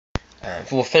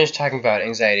we'll finish talking about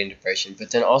anxiety and depression,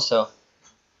 but then also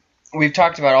we've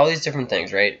talked about all these different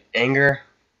things, right? Anger,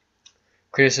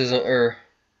 criticism, or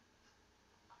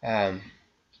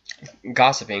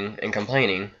gossiping and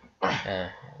complaining. I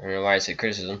don't know why I said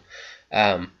criticism.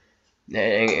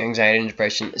 Anxiety and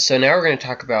depression. So now we're going to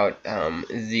talk about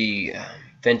the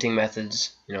venting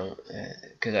methods,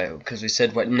 because we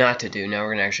said what not to do. Now we're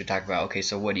going to actually talk about, okay,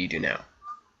 so what do you do now?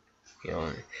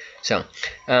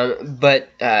 But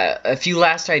a few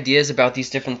last ideas about these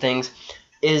different things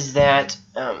is that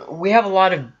we have a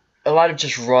lot of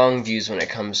just wrong views when it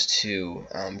comes to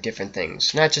different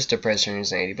things, not just depression and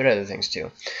anxiety, but other things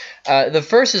too. The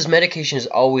first is medication is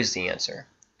always the answer.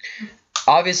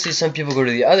 Obviously, some people go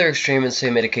to the other extreme and say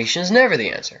medication is never the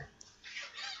answer.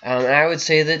 And I would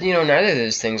say that neither of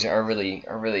those things are really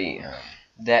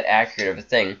that accurate of a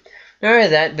thing. Not only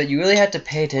that, but you really have to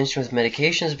pay attention with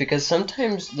medications, because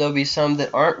sometimes there'll be some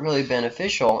that aren't really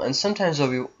beneficial, and sometimes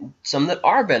there'll be some that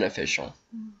are beneficial.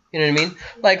 You know what I mean?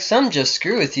 Like, some just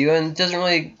screw with you and doesn't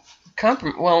really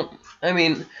well, I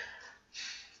mean,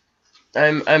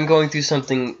 I'm going through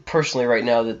something personally right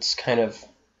now that's kind of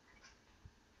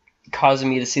causing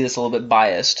me to see this a little bit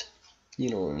biased.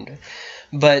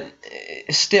 But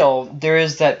still, there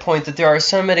is that point that there are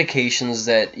some medications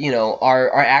that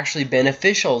are actually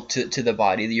beneficial to the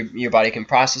body. Your body can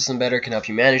process them better, can help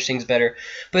you manage things better.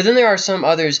 But then there are some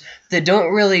others that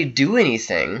don't really do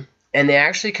anything, and they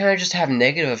actually kind of just have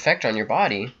negative effect on your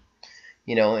body.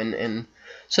 And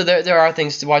so there are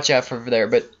things to watch out for there.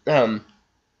 But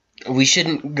we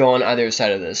shouldn't go on either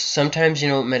side of this. Sometimes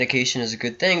medication is a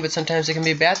good thing, but sometimes it can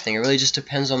be a bad thing. It really just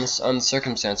depends on the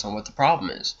circumstance, on what the problem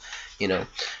is.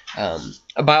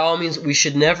 By all means, we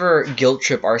should never guilt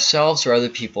trip ourselves or other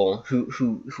people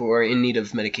who are in need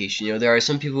of medication. There are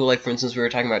some people, like for instance, we were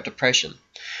talking about depression.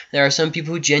 There are some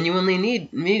people who genuinely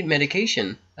need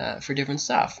medication for different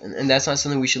stuff, and that's not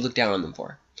something we should look down on them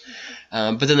for.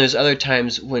 But then there's other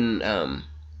times when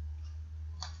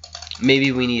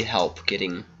maybe we need help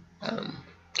getting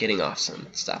off some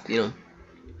stuff,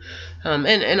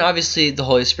 and obviously the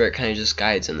Holy Spirit kind of just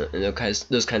guides in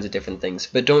those kinds of different things.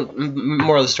 But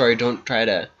moral of the story, don't try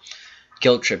to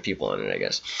guilt trip people on it, I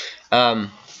guess.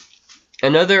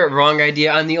 Another wrong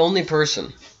idea: I'm the only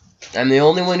person. I'm the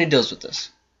only one who deals with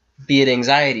this, be it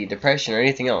anxiety, depression, or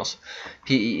anything else.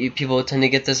 People tend to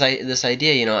get this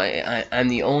idea, I'm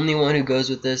the only one who goes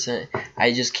with this, and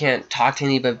I just can't talk to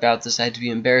anybody about this. I have to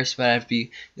be embarrassed about it. I have to be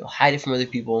hide it from other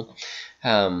people.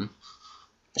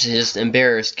 Just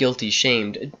embarrassed, guilty,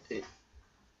 shamed.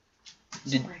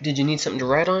 Did you need something to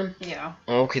write on? Yeah.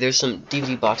 Oh, okay, there's some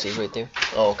DVD boxes right there.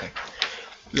 Oh, okay.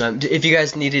 If you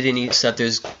guys needed any stuff,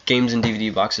 there's games and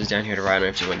DVD boxes down here to write on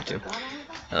if you wanted to.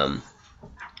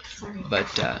 But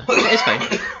it's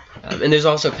fine. And there's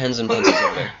also pens and pencils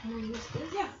over there.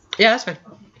 Yeah, that's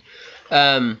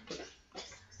fine.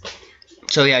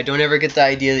 So yeah, don't ever get the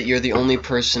idea that you're the only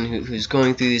person who's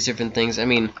going through these different things. I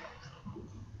mean,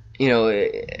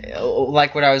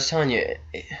 like what I was telling you,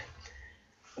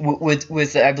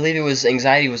 with I believe it was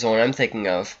anxiety was the one I'm thinking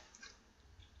of.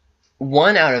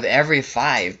 1 out of every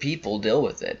 5 people deal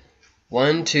with it.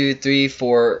 1, 2, 3,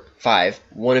 4, 5.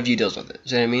 One of you deals with it.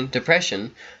 You know what I mean?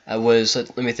 Depression was,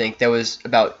 let me think, that was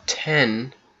about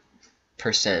 10%.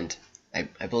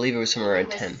 I believe it was somewhere around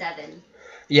 10. 7.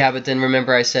 Yeah, but then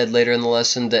remember I said later in the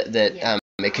lesson that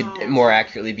it could more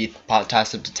accurately be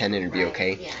tossed up to 10 and it'd be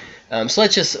okay. Yeah. So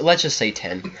let's just say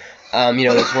 10.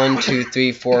 There's 1, 2,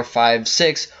 3, 4, 5,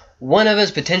 6. One of us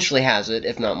potentially has it,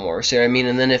 if not more. So I mean,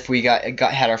 and then if we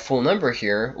had our full number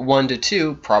here, 1 to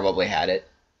 2 probably had it,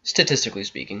 statistically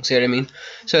speaking. See what I mean?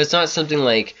 So it's not something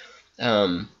like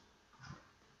that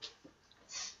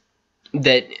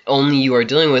only you are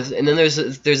dealing with. And then there's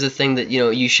a thing that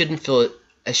you shouldn't feel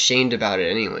ashamed about it,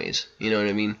 anyways. You know what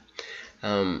I mean?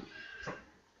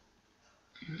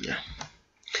 Yeah.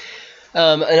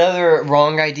 Another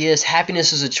wrong idea is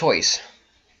happiness is a choice.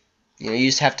 You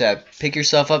just have to pick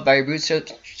yourself up by your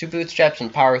bootstraps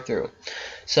and power through.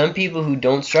 Some people who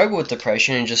don't struggle with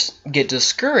depression and just get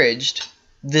discouraged,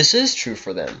 this is true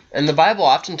for them. And the Bible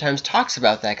oftentimes talks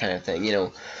about that kind of thing.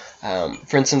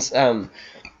 For instance,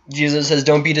 Jesus says,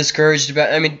 "Don't be discouraged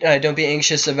about. Don't be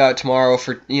anxious about tomorrow."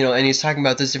 And he's talking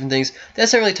about those different things.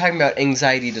 That's not really talking about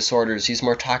anxiety disorders. He's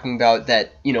more talking about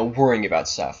that, worrying about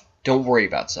stuff. Don't worry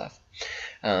about stuff.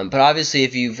 But obviously,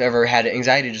 if you've ever had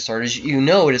anxiety disorders, you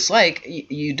know what it's like.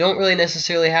 You don't really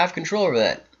necessarily have control over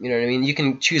that. You know what I mean? You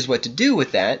can choose what to do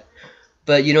with that,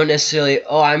 but you don't necessarily,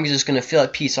 I'm just going to feel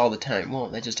at peace all the time. Well,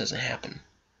 that just doesn't happen.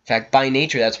 In fact, by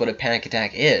nature, that's what a panic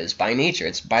attack is. By nature,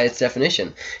 it's by its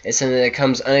definition. It's something that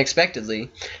comes unexpectedly,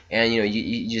 and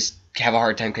you have a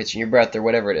hard time catching your breath or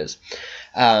whatever it is.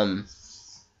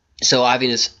 So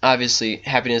obviously,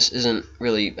 happiness isn't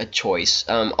really a choice.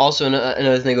 Also,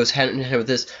 another thing that goes hand in hand with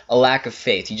this, a lack of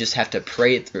faith. You just have to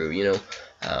pray it through, you know.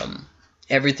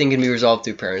 Everything can be resolved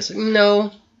through prayer. It's like,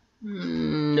 no,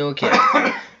 it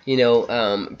can't. You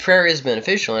know, prayer is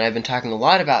beneficial, and I've been talking a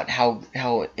lot about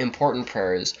how important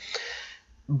prayer is.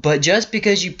 But just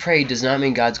because you pray does not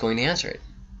mean God's going to answer it.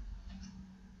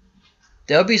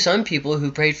 There'll be some people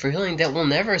who prayed for healing that will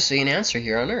never see an answer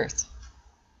here on earth.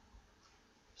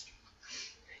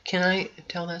 Can I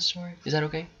tell that story? Is that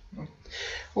okay?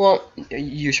 Well,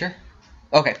 you sure?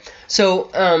 Okay.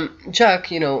 So, Chuck,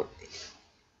 you know,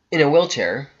 in a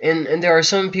wheelchair, and there are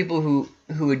some people who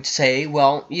would say,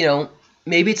 well, you know,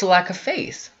 maybe it's a lack of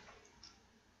faith.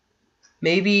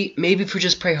 Maybe if we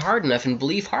just pray hard enough and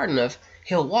believe hard enough,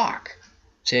 he'll walk.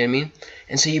 See what I mean?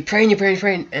 And so you pray and you pray and you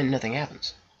pray and nothing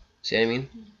happens. See what I mean?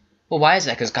 Well, why is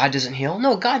that? Because God doesn't heal?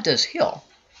 No, God does heal.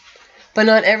 But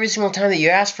not every single time that you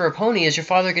ask for a pony is your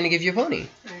father going to give you a pony.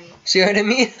 Right. See what I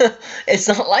mean? It's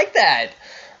not like that.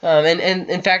 And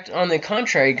in fact, on the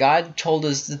contrary, God told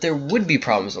us that there would be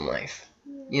problems in life.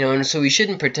 You know, and so we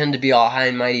shouldn't pretend to be all high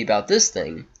and mighty about this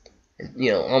thing.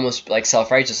 You know, almost like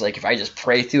self-righteous, like if I just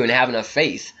pray through and have enough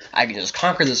faith, I can just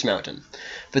conquer this mountain.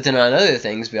 But then on other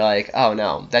things, be like, oh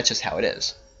no, that's just how it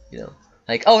is. You know,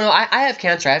 like, oh no, I have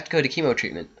cancer, I have to go to chemo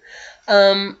treatment.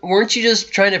 Weren't you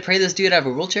just trying to pray this dude out of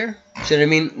a wheelchair? See what I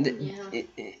mean? Yeah.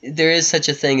 There is such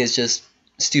a thing as just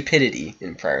stupidity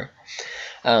in prayer.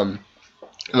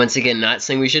 Once again, not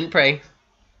saying we shouldn't pray.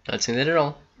 Not saying that at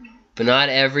all. But not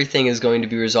everything is going to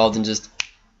be resolved in just,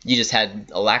 you just had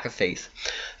a lack of faith.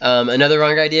 Another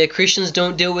wrong idea, Christians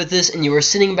don't deal with this and you are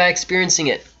sinning by experiencing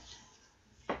it.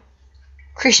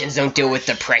 Christians don't deal with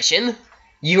depression.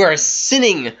 You are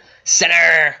sinning,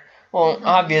 sinner. Well,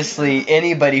 obviously,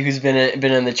 anybody who's been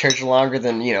in the church longer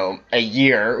than, you know, a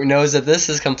year knows that this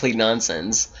is complete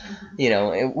nonsense. You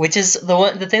know, which is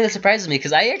the thing that surprises me,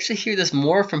 because I actually hear this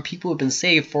more from people who have been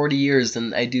saved 40 years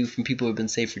than I do from people who have been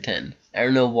saved for 10. I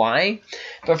don't know why,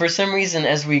 but for some reason,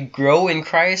 as we grow in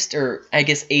Christ, or I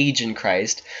guess age in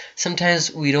Christ,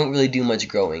 sometimes we don't really do much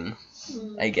growing,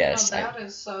 I guess. Now that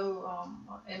is so,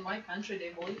 in my country, they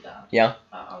believe that. Yeah?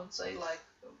 I would say, like,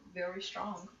 very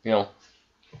strong. Yeah.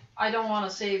 I don't want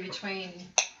to say between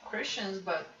Christians,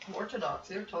 but Orthodox,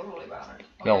 they're totally about it.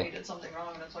 Okay, No. you did something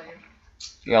wrong, that's all you...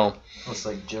 Yeah. It's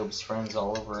like Job's friends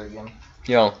all over again.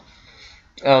 Yeah.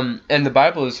 And the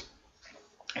Bible is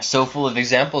so full of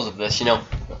examples of this, you know.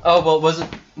 Oh, well,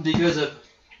 did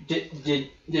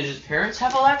his parents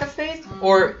have a lack of faith? Mm-hmm.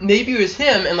 Or maybe it was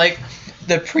him, and like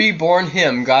the pre-born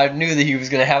him, God knew that he was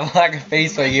going to have a lack of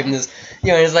faith, so he gave him this, you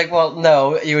know, and it's like, well,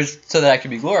 no, it was so that I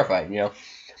could be glorified, you know.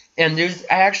 And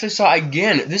I actually saw,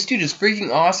 again, this dude is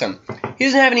freaking awesome. He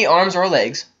doesn't have any arms or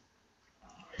legs.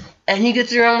 And he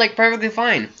gets around like perfectly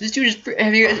fine. This dude is,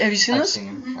 have you seen this? I've seen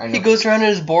him. I know. He goes around on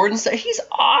his board and stuff. He's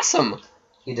awesome.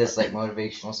 He does like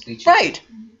motivational speeches. Right.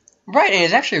 Right, and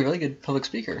he's actually a really good public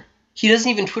speaker. He doesn't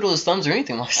even twiddle his thumbs or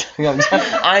anything while he's talking.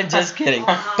 I'm just kidding.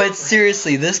 But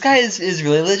seriously, this guy is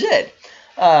really legit.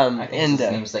 I think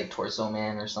his name's like Torso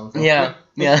Man or something. Yeah,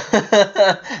 yeah.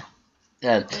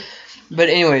 Yeah. But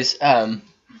anyways,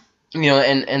 you know,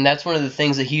 and that's one of the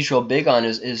things that he's real big on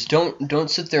is don't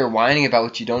sit there whining about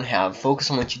what you don't have.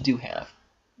 Focus on what you do have.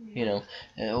 You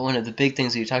know, one of the big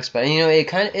things that he talks about. And, you know, it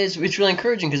kind of is. It's really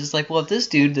encouraging because it's like, well, if this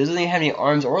dude doesn't even have any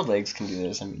arms or legs can do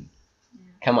this, I mean,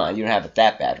 come on, you don't have it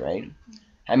that bad, right?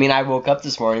 I mean, I woke up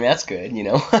this morning. That's good, you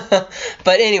know.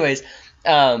 But anyways,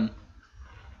 you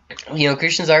know,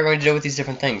 Christians are going to deal with these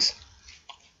different things.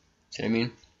 See what I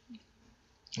mean?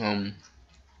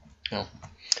 No.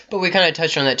 But we kind of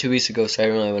touched on that 2 weeks ago, so I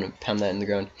don't really want to pound that in the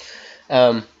ground.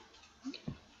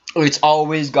 It's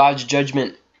always God's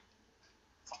judgment.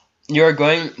 You are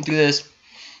going through this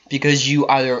because you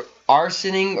either are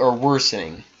sinning or were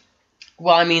sinning.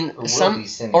 Well, I mean,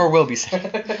 or will be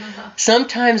sinning.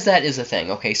 Sometimes that is a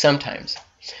thing, okay, sometimes.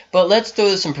 But let's throw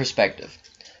this in perspective.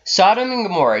 Sodom and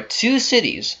Gomorrah, 2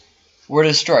 cities, were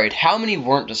destroyed. How many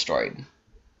weren't destroyed?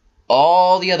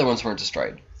 All the other ones weren't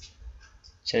destroyed.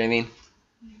 See what I mean?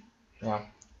 Yeah.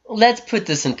 Let's put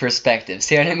this in perspective.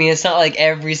 See what I mean? It's not like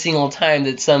every single time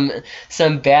that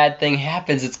some bad thing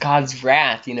happens, it's God's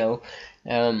wrath, you know.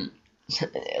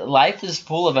 Life is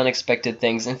full of unexpected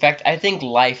things. In fact, I think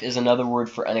life is another word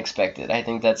for unexpected. I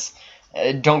think that's...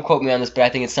 don't quote me on this, but I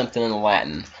think it's something in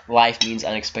Latin. Life means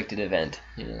unexpected event.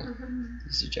 You know,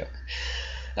 it's a joke.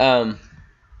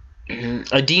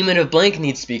 A demon of blank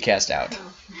needs to be cast out.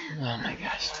 Oh my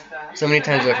gosh. So many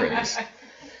times I've heard this.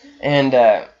 And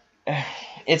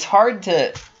it's hard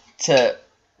to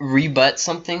rebut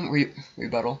something,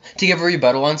 rebuttal, to give a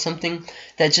rebuttal on something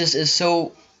that just is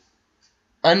so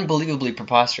unbelievably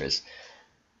preposterous.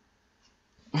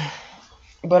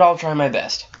 But I'll try my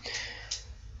best.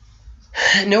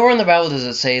 Nowhere in the Bible does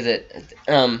it say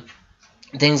that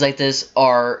things like this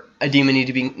are a demon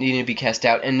needing to be cast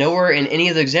out, and nowhere in any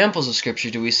of the examples of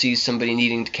Scripture do we see somebody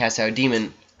needing to cast out a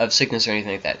demon of sickness or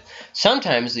anything like that.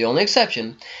 Sometimes, the only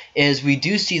exception is we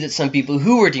do see that some people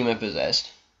who were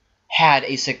demon-possessed had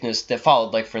a sickness that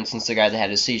followed, like, for instance, the guy that had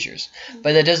his seizures.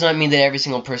 But that does not mean that every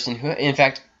single person who, in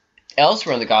fact,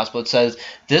 elsewhere in the Gospel it says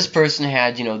this person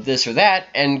had, this or that,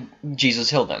 and Jesus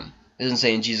healed them. It doesn't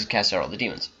say Jesus cast out all the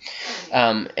demons.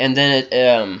 And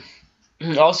then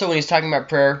also when he's talking about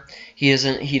prayer, he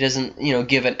doesn't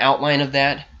give an outline of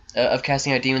that, of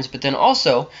casting out demons. But then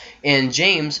also in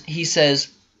James he says,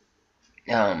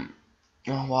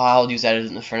 I'll use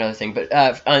that for another thing. But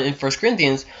in 1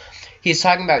 Corinthians, he's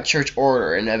talking about church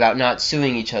order and about not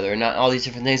suing each other and not all these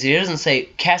different things. He doesn't say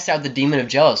cast out the demon of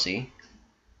jealousy.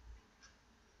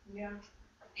 Yeah.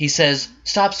 He says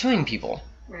stop suing people.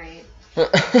 Right.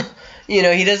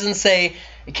 He doesn't say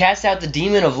cast out the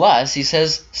demon of lust. He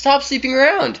says stop sleeping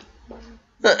around.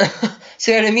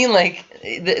 See what I mean? Like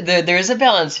there is a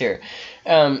balance here.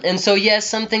 And so yes,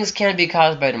 some things can be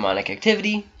caused by demonic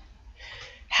activity.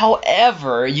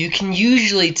 However, you can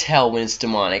usually tell when it's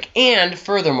demonic. And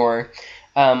furthermore,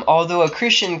 although a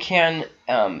Christian can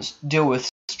deal with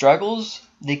struggles,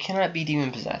 they cannot be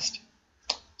demon-possessed.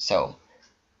 So,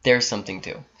 there's something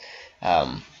too.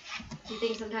 Do you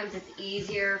think sometimes it's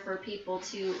easier for people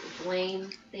to blame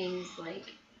things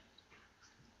like,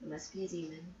 it must be a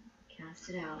demon, cast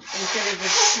it out, instead of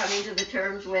just coming to the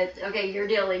terms with, okay, you're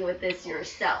dealing with this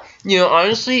yourself?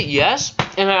 Honestly, yes.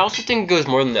 And I also think it goes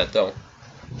more than that, though.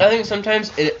 I think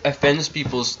sometimes it offends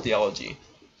people's theology.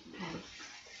 Okay.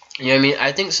 You know what I mean?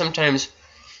 I think sometimes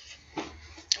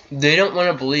they don't want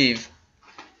to believe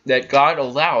that God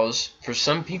allows for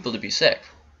some people to be sick.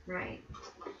 Right.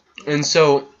 And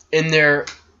so, in their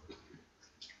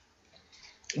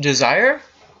desire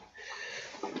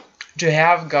to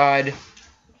have God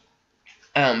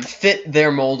fit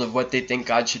their mold of what they think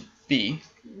God should be,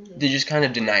 they just kind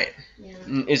of deny it. Yeah.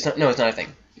 It's not a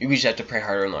thing. We just have to pray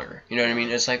harder and longer. You know what I mean?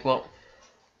 It's like, well,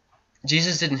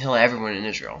 Jesus didn't heal everyone in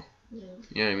Israel. Yeah.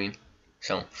 You know what I mean?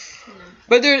 So, yeah.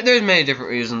 But there's many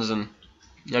different reasons, and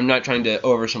I'm not trying to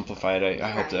oversimplify it. I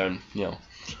hope that I'm,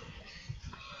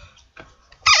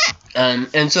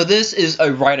 and so this is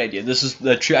a right idea. This is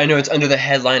the true. I know it's under the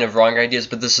headline of wrong ideas,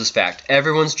 but this is fact.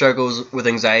 Everyone struggles with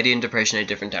anxiety and depression at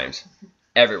different times.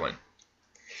 Everyone.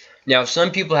 Now, some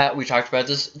people have, we talked about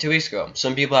this 2 weeks ago,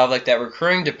 some people have like that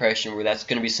recurring depression where that's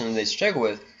going to be something they struggle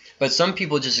with, but some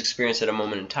people just experience it at a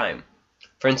moment in time.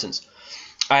 For instance,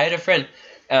 I had a friend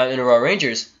in the Royal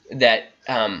Rangers that,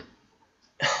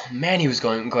 man, he was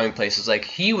going places. Like,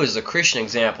 he was a Christian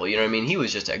example, you know what I mean? He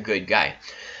was just a good guy.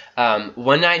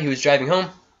 One night he was driving home,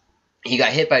 he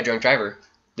got hit by a drunk driver.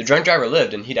 The drunk driver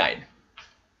lived and he died.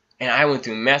 And I went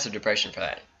through massive depression for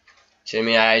that. See what I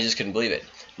mean? I just couldn't believe it.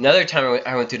 Another time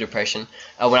I went through depression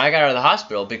when I got out of the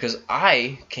hospital because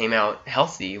I came out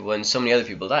healthy when so many other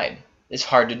people died. It's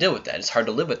hard to deal with that. It's hard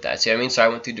to live with that. See what I mean? So I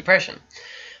went through depression.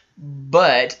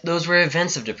 But those were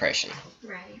events of depression.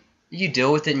 Right. You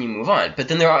deal with it and you move on. But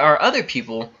then there are other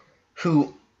people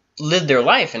who live their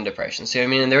life in depression. See what I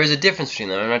mean? And there is a difference between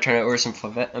them. I'm not trying to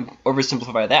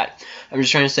oversimplify that. I'm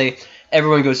just trying to say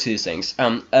everyone goes through these things.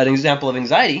 An example of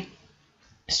anxiety,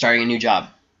 starting a new job.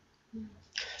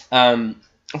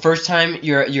 First time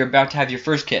you're about to have your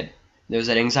first kid, there's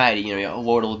that anxiety.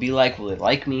 What will it be like? Will they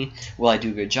like me? Will I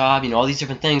do a good job? All these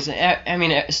different things. I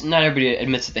mean, not everybody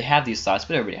admits that they have these thoughts,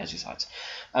 but everybody has these thoughts.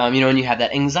 And you have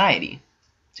that anxiety.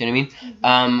 See what I mean?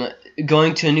 Mm-hmm.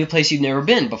 Going to a new place you've never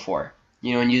been before.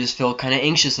 And you just feel kind of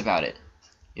anxious about it.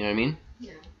 You know what I mean?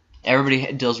 Yeah.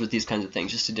 Everybody deals with these kinds of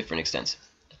things, just to different extents,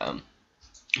 and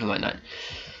whatnot.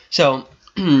 So,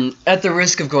 at the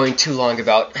risk of going too long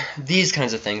about these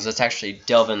kinds of things, let's actually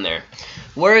delve in there.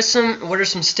 What are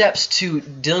some steps to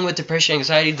dealing with depression and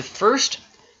anxiety? The first,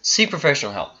 seek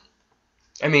professional help.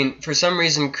 I mean, for some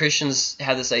reason, Christians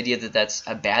have this idea that that's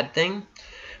a bad thing,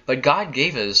 but God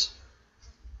gave us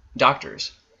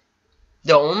doctors.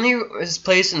 The only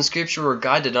place in Scripture where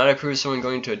God did not approve of someone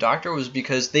going to a doctor was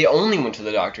because they only went to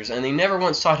the doctors, and they never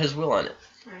once sought His will on it.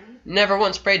 Right. Never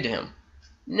once prayed to Him.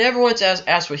 Never once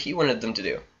asked what He wanted them to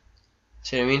do.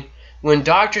 See what I mean? When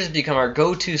doctors become our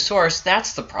go-to source,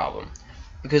 that's the problem.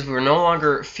 Because we're no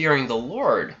longer fearing the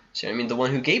Lord. See what I mean? The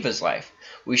one who gave us life.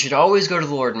 We should always go to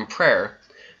the Lord in prayer,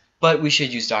 but we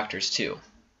should use doctors too.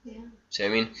 Yeah. See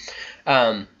what I mean?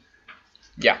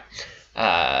 Yeah.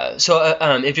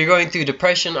 If you're going through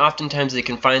depression, oftentimes they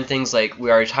can find things like we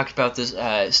already talked about this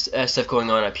stuff going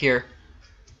on up here.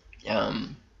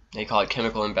 They call it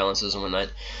chemical imbalances and whatnot.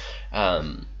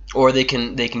 Or they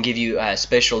can give you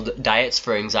special diets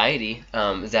for anxiety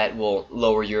that will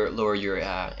lower your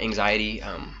anxiety,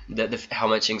 how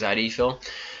much anxiety you feel.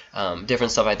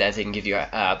 Different stuff like that. They can give you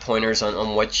pointers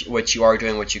on what you are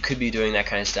doing, what you could be doing, that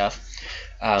kind of stuff.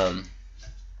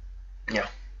 Yeah.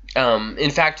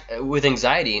 In fact, with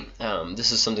anxiety,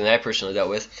 this is something that I personally dealt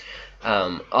with.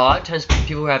 A lot of times,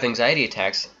 people who have anxiety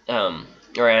attacks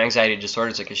or anxiety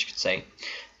disorders, I guess you could say,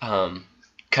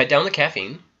 cut down the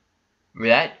caffeine.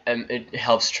 That it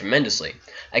helps tremendously.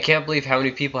 I can't believe how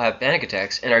many people have panic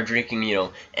attacks and are drinking,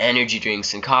 energy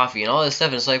drinks and coffee and all this stuff.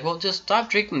 And it's like, well, just stop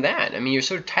drinking that. I mean, you're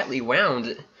so tightly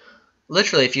wound.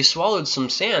 Literally, if you swallowed some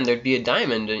sand, there'd be a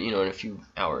diamond, in a few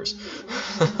hours.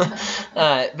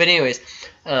 But anyways,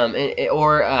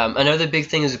 another big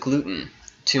thing is gluten.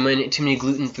 Too many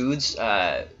gluten foods.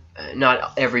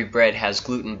 Not every bread has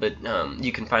gluten, but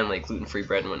you can find like gluten-free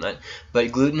bread and whatnot.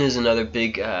 But gluten is another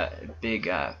big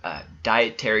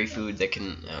dietary food that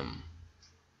can.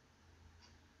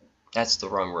 That's the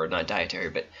wrong word, not dietary,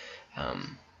 but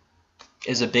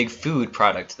is a big food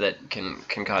product that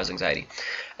can cause anxiety.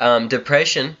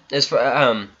 Depression is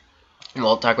for.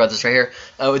 We'll talk about this right here.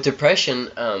 With depression,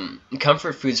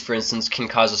 comfort foods, for instance, can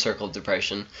cause a circle of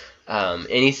depression.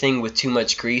 Anything with too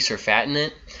much grease or fat in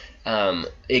it.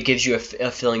 It gives you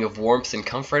a feeling of warmth and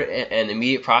comfort and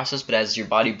immediate process, but as your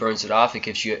body burns it off,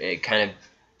 it kind of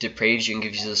depraves you and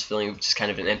gives you this feeling of just kind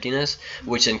of an emptiness,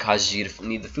 which then causes you to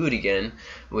need the food again,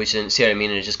 which then, see what I mean,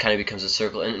 and it just kind of becomes a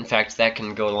circle. And in fact, that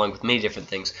can go along with many different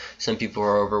things. Some people who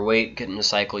are overweight get in a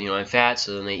cycle, on fat,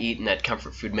 so then they eat, and that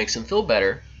comfort food makes them feel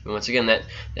better. And once again,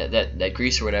 that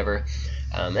grease or whatever,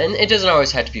 and it doesn't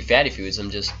always have to be fatty foods.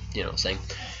 I'm just saying.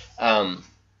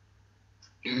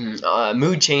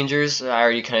 Mood changers, I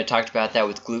already kind of talked about that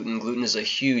with gluten. Gluten is a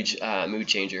huge mood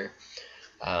changer.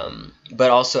 But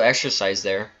also exercise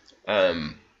there.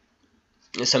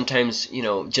 Sometimes,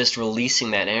 just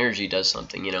releasing that energy does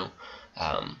something,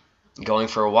 going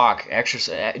for a walk,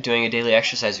 doing a daily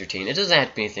exercise routine. It doesn't have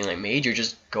to be anything like major.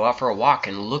 Just go out for a walk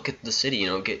and look at the city,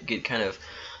 get kind of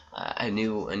a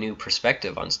new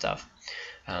perspective on stuff.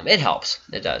 It helps.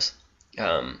 It does.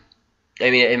 I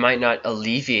mean, it might not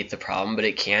alleviate the problem, but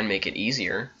it can make it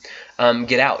easier.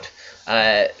 Get out.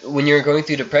 When you're going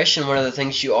through depression, one of the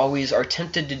things you always are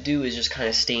tempted to do is just kind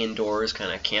of stay indoors,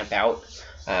 kind of camp out,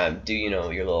 do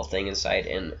your little thing inside.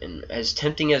 And as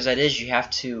tempting as that is, you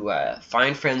have to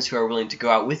find friends who are willing to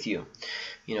go out with you.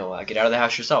 Get out of the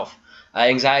house yourself.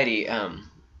 Anxiety,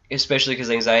 especially because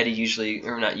anxiety usually,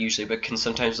 or not usually, but can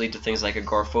sometimes lead to things like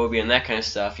agoraphobia and that kind of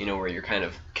stuff, where you're kind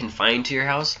of confined to your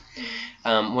house.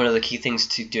 One of the key things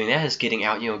to doing that is getting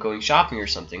out, going shopping or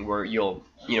something, where you'll,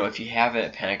 if you have a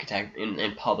panic attack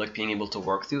in public, being able to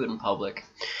work through it in public.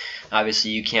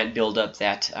 Obviously, you can't build up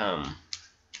that,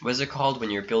 what is it called when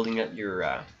you're building up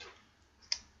your,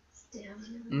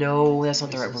 no, that's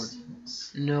not the right word.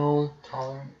 No.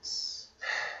 Tolerance.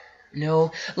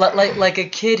 No, like a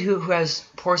kid who has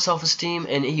poor self-esteem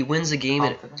and he wins a game.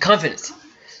 Confidence.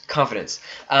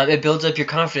 It builds up your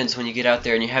confidence when you get out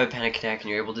there and you have a panic attack and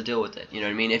you're able to deal with it. You know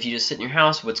what I mean? If you just sit in your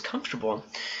house, what's comfortable,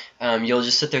 you'll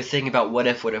just sit there thinking about what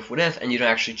if, and you don't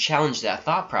actually challenge that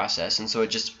thought process, and so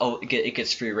it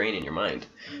gets free reign in your mind.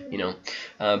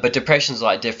 But depression's a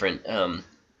lot different.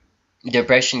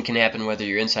 Depression can happen whether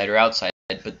you're inside or outside.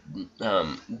 But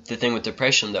the thing with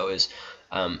depression though is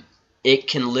it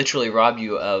can literally rob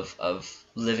you of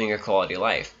living a quality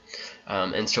life.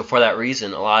 And so for that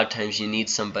reason, a lot of times you need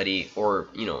somebody or,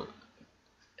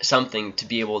 something to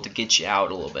be able to get you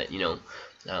out a little bit,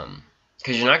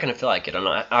 because you're not going to feel like it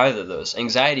on either of those.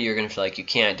 Anxiety, you're going to feel like you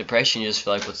can't. Depression, you just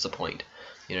feel like, what's the point?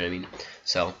 You know what I mean?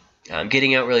 So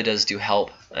getting out really does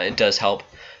help. It does help.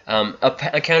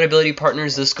 Accountability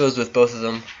partners, this goes with both of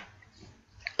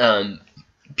them.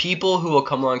 People who will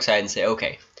come alongside and say,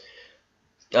 okay,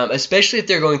 especially if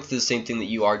they're going through the same thing that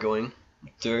you are going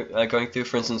through.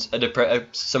 For instance,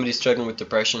 somebody struggling with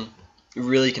depression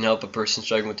really can help a person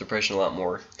struggling with depression a lot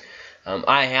more.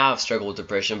 I have struggled with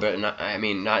depression, but not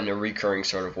in a recurring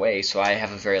sort of way, so I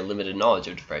have a very limited knowledge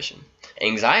of depression.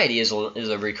 Anxiety is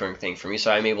a recurring thing for me,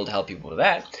 so I'm able to help people with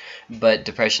that, but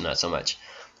depression not so much.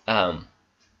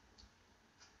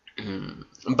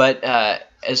 But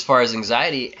as far as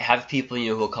anxiety, have people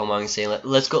who will come along and say,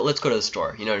 let's go to the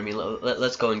store. You know what I mean?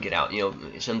 Let's go and get out.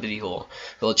 Somebody who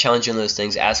will challenge you on those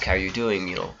things, ask how you're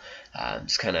doing.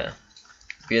 Just kind of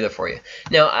be there for you.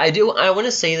 Now, I want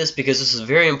to say this because this is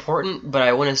very important, but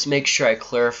I want to make sure I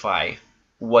clarify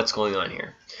what's going on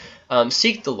here.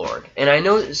 seek the Lord. And I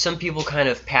know some people kind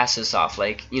of pass this off,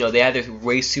 like, they either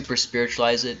way super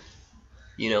spiritualize it,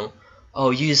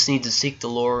 oh, you just need to seek the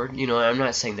Lord. I'm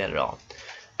not saying that at all.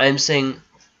 I'm saying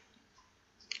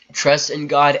trust in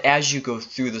God as you go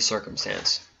through the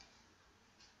circumstance.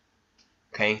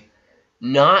 Okay?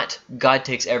 Not God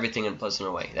takes everything and puts it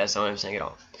away. That's not what I'm saying at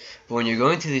all. But when you're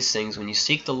going through these things, when you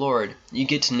seek the Lord, you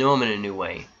get to know Him in a new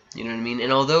way. You know what I mean?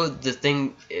 And although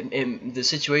the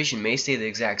situation may stay the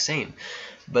exact same,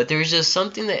 but there's just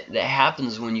something that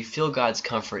happens when you feel God's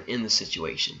comfort in the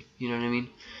situation. You know what I mean?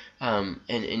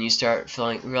 And you start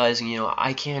realizing,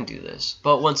 I can do this.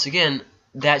 But once again,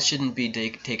 that shouldn't be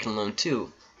taken alone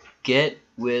too. Get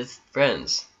with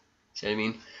friends. See what I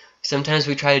mean? Sometimes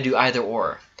we try to do either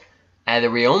or.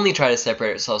 Either we only try to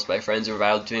separate ourselves by friends or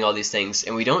by doing all these things,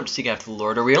 and we don't seek after the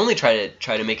Lord, or we only try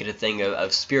to make it a thing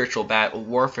of spiritual battle,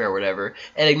 warfare or whatever,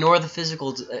 and ignore the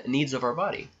physical needs of our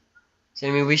body. So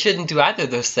I mean, we shouldn't do either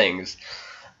of those things.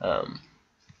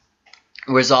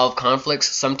 Resolve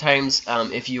conflicts. Sometimes,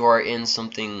 if you are in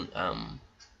something,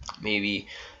 maybe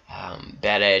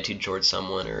bad attitude towards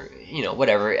someone, or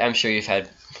whatever. I'm sure you've had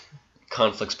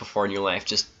conflicts before in your life.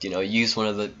 Just use one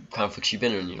of the conflicts you've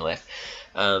been in your life.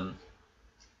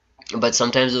 But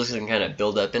sometimes those can kind of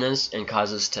build up in us and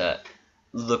cause us to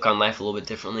look on life a little bit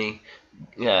differently,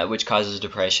 which causes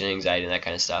depression, anxiety, and that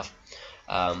kind of stuff.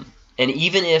 And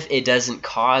even if it doesn't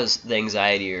cause the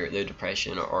anxiety or the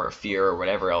depression or fear or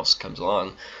whatever else comes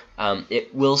along,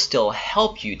 it will still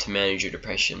help you to manage your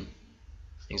depression,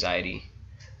 anxiety,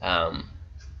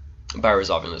 by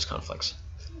resolving those conflicts.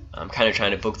 I'm kind of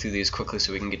trying to book through these quickly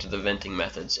so we can get to the venting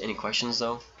methods. Any questions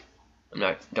though?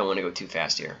 Don't want to go too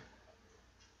fast here.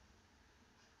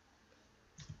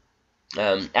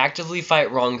 Actively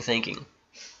fight wrong thinking.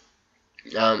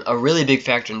 A really big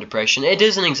factor in depression. It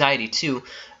is in anxiety too,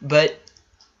 but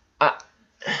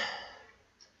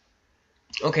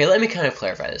okay, let me kind of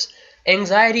clarify this.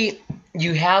 Anxiety,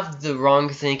 you have the wrong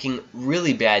thinking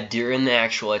really bad during the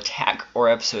actual attack or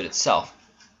episode itself.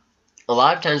 A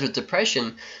lot of times with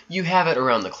depression, you have it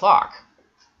around the clock.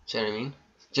 See what I mean?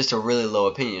 Just a really low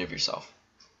opinion of yourself.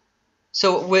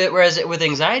 So whereas with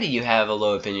anxiety, you have a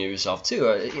low opinion of yourself too,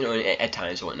 at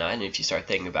times and whatnot. And if you start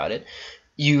thinking about it,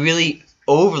 you really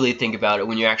overly think about it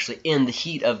when you're actually in the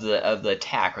heat of the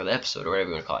attack or the episode or whatever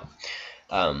you want to call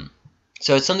it.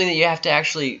 So it's something that you have to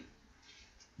actually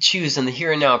choose in the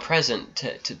here and now present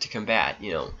to combat.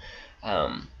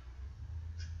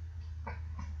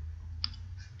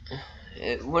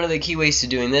 One of the key ways to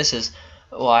doing this is,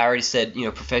 well, I already said,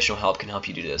 professional help can help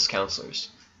you do this. Counselors.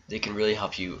 They can really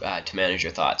help you to manage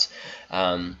your thoughts.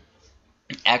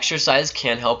 Exercise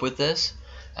can help with this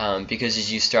because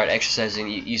as you start exercising,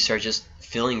 you start just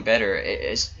feeling better.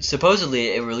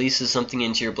 Supposedly, it releases something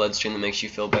into your bloodstream that makes you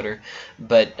feel better.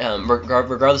 But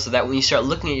regardless of that, when you start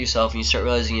looking at yourself and you start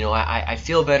realizing, I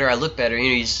feel better, I look better,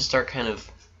 you just start kind of,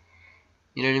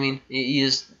 you know what I mean?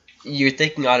 Your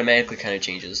thinking automatically kind of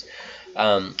changes.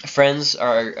 Friends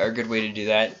are a good way to do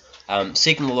that.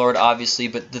 Seeking the Lord, obviously,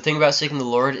 but the thing about seeking the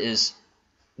Lord is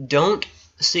don't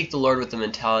seek the Lord with the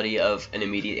mentality of an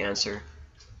immediate answer.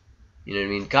 You know what I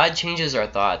mean? God changes our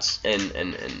thoughts and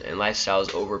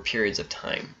lifestyles over periods of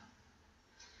time.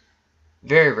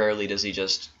 Very rarely does He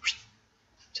just...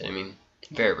 See what I mean?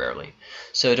 Very rarely.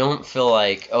 So don't feel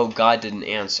like, oh, God didn't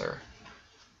answer.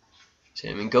 See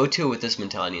what I mean? Go to it with this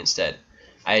mentality instead.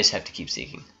 I just have to keep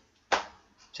seeking.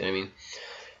 See what I mean?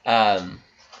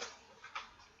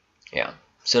 Yeah.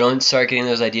 So don't start getting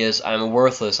those ideas. I'm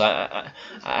worthless.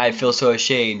 I feel so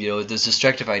ashamed. Those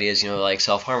destructive ideas. Like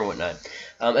self-harm or whatnot.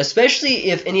 Especially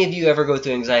if any of you ever go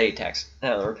through anxiety attacks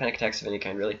or panic attacks of any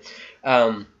kind, really.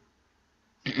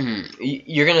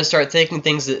 You're gonna start thinking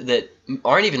things that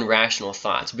aren't even rational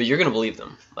thoughts, but you're gonna believe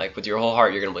them. Like with your whole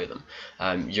heart, you're gonna believe them.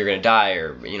 You're gonna die,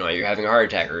 or you're having a heart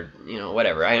attack, or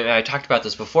whatever. I talked about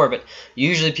this before, but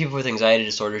usually people with anxiety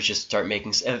disorders just start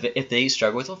making, if they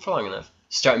struggle with it for long enough,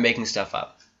 start making stuff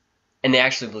up, and they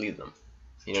actually believe them.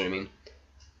 You know what I mean?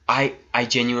 I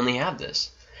genuinely have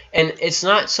this. And it's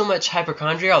not so much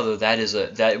hypochondria, although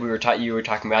you were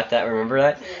talking about that. Remember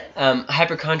that? Yeah.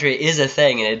 Hypochondria is a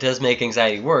thing, and it does make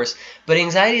anxiety worse. But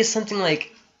anxiety is something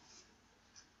like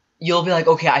you'll be like,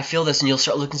 okay, I feel this, and you'll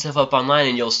start looking stuff up online,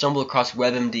 and you'll stumble across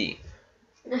WebMD.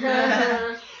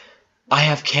 I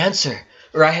have cancer,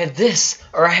 or I had this,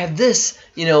 or I have this,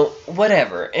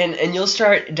 whatever. And you'll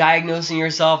start diagnosing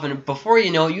yourself, and before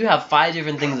you know it, you have 5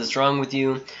 different things that's wrong with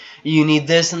you. You need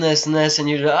this and this and this, and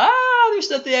you're just, there's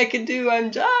nothing I can do.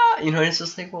 And it's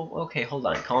just like, well, okay, hold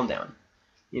on, calm down.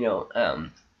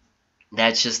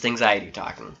 That's just anxiety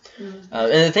talking. And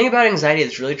the thing about anxiety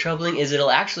that's really troubling is it'll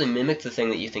actually mimic the thing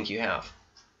that you think you have.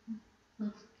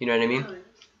 You know what I mean?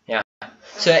 Yeah.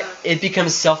 So it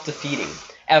becomes self-defeating.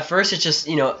 At first, it's just,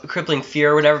 crippling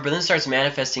fear or whatever, but then it starts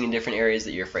manifesting in different areas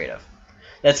that you're afraid of.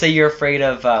 Let's say you're afraid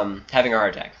of having a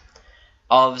heart attack.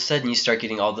 All of a sudden, you start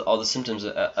getting all the symptoms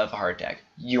of a heart attack.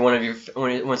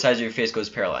 One side of your face goes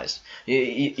paralyzed.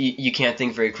 You can't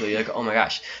think very clearly. You're like, oh my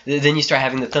gosh. Then you start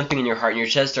having the thumping in your heart, and your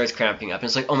chest starts cramping up, and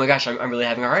it's like, oh my gosh, I'm really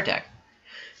having a heart attack.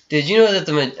 Did you know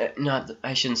that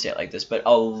I shouldn't say it like this, but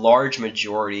a large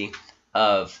majority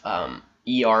of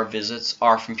ER visits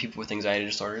are from people with anxiety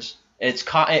disorders? It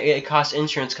costs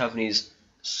insurance companies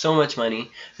so much money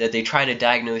that they try to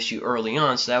diagnose you early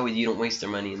on so that way you don't waste their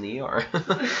money in the ER.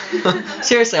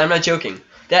 Seriously, I'm not joking.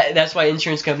 That's why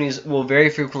insurance companies will very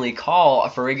frequently call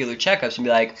for regular checkups and be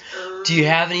like, do you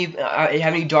have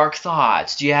any dark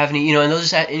thoughts? Do you have any, and they'll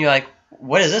just and you're like,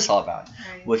 what is this all about?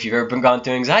 Right. Well, if you've ever gone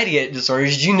through anxiety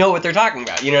disorders, you know what they're talking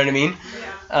about. You know what I mean?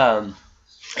 Yeah.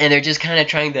 And they're just kind of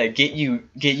trying to get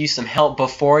you some help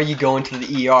before you go into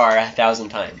the ER 1,000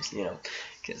 times,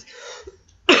 because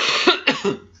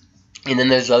and then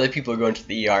there's other people who go into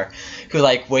the ER who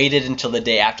waited until the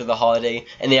day after the holiday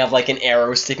and they have an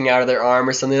arrow sticking out of their arm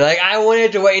or something. They're like, I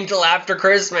wanted to wait until after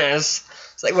Christmas.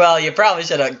 It's like, well, you probably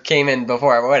should have came in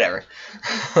before, but whatever.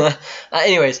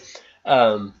 Anyways,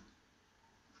 and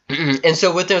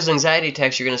so with those anxiety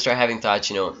attacks, you're going to start having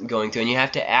thoughts, going through, and you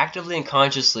have to actively and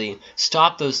consciously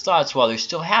stop those thoughts while they're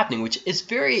still happening, which is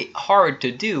very hard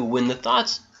to do when the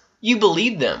thoughts, you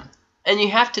believe them. And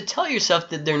you have to tell yourself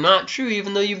that they're not true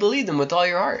even though you believe them with all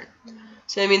your heart.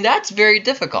 So, that's very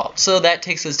difficult. So that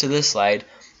takes us to this slide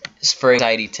for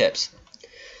anxiety tips.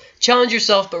 Challenge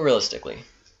yourself, but realistically.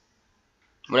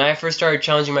 When I first started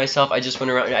challenging myself, I just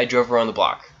went around, I drove around the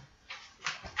block.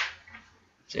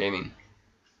 See what I mean?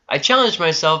 I challenged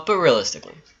myself, but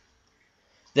realistically.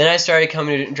 Then I started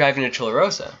driving to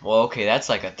Tularosa. Well, okay, that's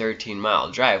like a 13-mile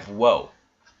drive. Whoa.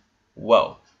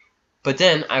 But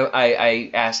then I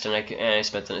asked and I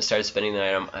started spending the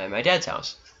night at my dad's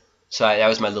house. So that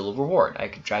was my little reward. I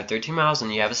could drive 13 miles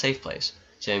and you have a safe place.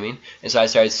 See what I mean? And so I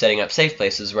started setting up safe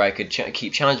places where I could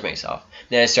keep challenging myself.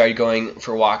 Then I started going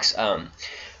for walks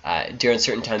during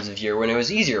certain times of year when it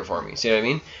was easier for me. See what I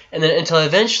mean? And then until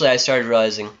eventually I started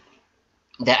realizing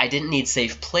that I didn't need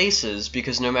safe places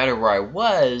because no matter where I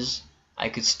was, I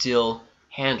could still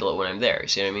handle it when I'm there.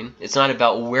 See what I mean? It's not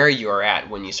about where you are at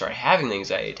when you start having the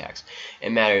anxiety attacks.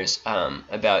 It matters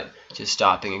about just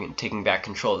stopping and taking back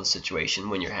control of the situation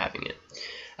when you're having it.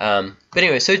 But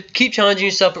anyway, so keep challenging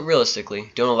yourself, but realistically.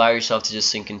 Don't allow yourself to just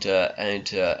sink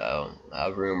into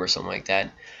a room or something like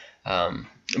that.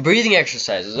 Breathing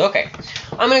exercises. Okay,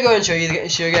 I'm going to go and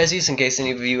show you guys these in case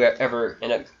any of you ever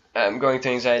end up going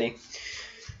through anxiety.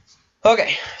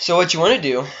 Okay, so what you want to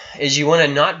do is you want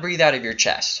to not breathe out of your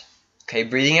chest. Okay,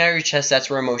 breathing out of your chest, that's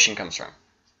where emotion comes from.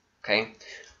 Okay?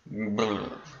 You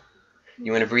want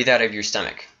to breathe out of your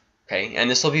stomach. Okay, and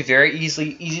this will be very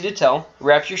easy to tell.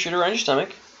 Wrap your shirt around your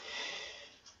stomach.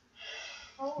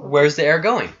 Where's the air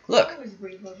going? Look.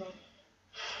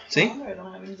 See? I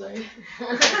don't have anxiety.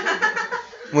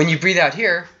 When you breathe out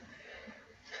here,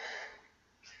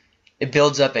 it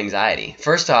builds up anxiety.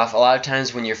 First off, a lot of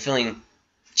times when you're feeling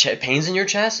pains in your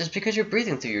chest, it's because you're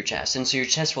breathing through your chest. And so your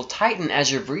chest will tighten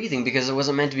as you're breathing because it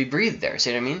wasn't meant to be breathed there.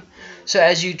 See what I mean? So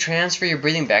as you transfer your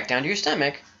breathing back down to your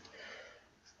stomach,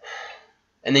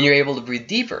 and then you're able to breathe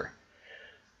deeper,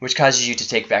 which causes you to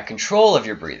take back control of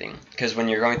your breathing. Because when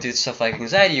you're going through stuff like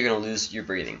anxiety, you're going to lose your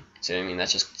breathing. See what I mean?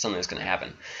 That's just something that's going to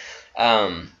happen.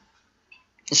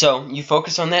 So you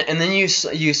focus on that, and then you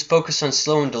focus on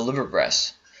slow and deliberate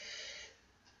breaths.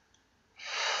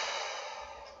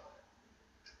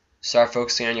 Start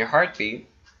focusing on your heartbeat,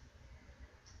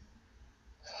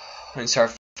 and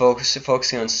start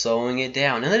focusing on slowing it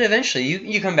down, and then eventually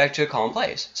you come back to a calm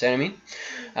place. See what I mean?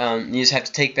 You just have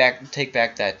to take back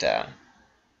the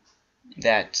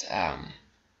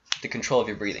control of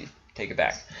your breathing. Take it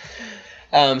back.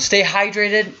 Stay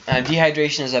hydrated.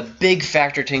 Dehydration is a big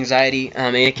factor to anxiety,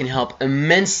 and it can help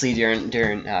immensely during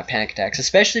panic attacks,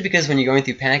 especially because when you're going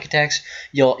through panic attacks,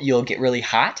 you'll get really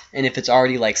hot, and if it's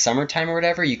already like summertime or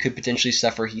whatever, you could potentially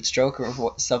suffer heat stroke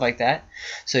or stuff like that.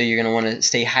 So you're going to want to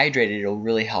stay hydrated. It'll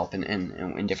really help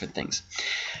in different things.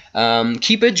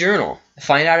 Keep a journal.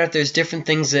 Find out if there's different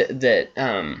things that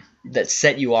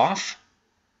set you off.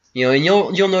 And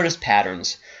you'll notice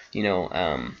patterns.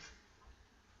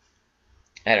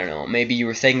 I don't know, maybe you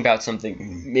were thinking about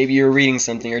something, maybe you were reading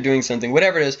something or doing something,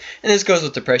 whatever it is, and this goes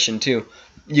with depression too.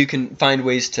 You can find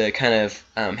ways to kind of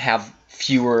have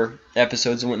fewer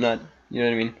episodes and whatnot, you know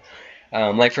what I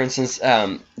Like, for instance,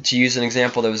 to use an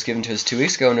example that was given to us 2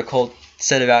 weeks ago, Nicole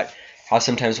said about how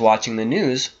sometimes watching the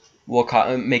news will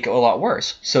make it a lot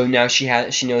worse. So now she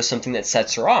knows something that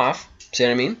sets her off. See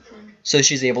what I mean? So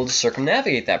she's able to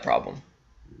circumnavigate that problem.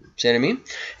 See what I mean?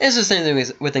 And it's the same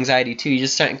thing with anxiety too. You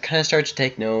just kind of start to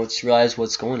take notes, realize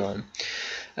what's going on.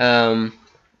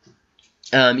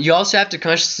 You also have to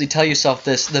consciously tell yourself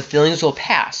this: the feelings will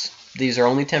pass. These are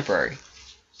only temporary.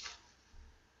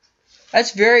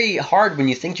 That's very hard when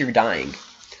you think you're dying.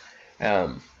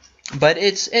 But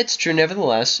it's true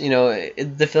nevertheless.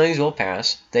 The feelings will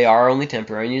pass. They are only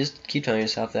temporary, and you just keep telling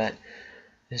yourself that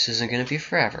this isn't going to be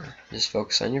forever. Just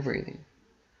focus on your breathing.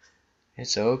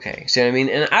 It's okay. See what I mean?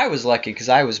 And I was lucky because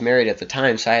I was married at the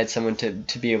time, so I had someone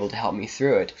to be able to help me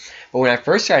through it. But when I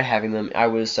first started having them, I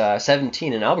was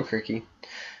 17 in Albuquerque.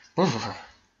 There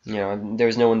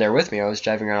was no one there with me. I was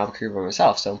driving around Albuquerque by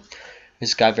myself, so it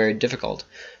just got very difficult.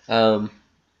 And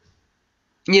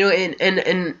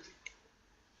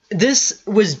this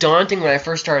was daunting when I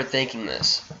first started thinking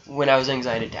this, when I was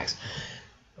anxiety attacks.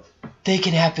 They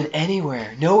can happen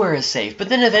anywhere. Nowhere is safe. But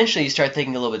then eventually you start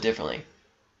thinking a little bit differently.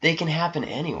 They can happen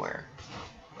anywhere.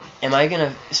 Am I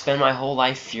going to spend my whole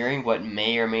life fearing what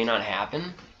may or may not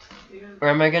happen? Or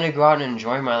am I going to go out and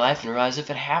enjoy my life and realize if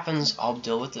it happens, I'll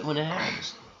deal with it when it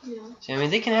happens? Yeah. So,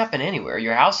 they can happen anywhere.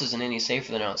 Your house isn't any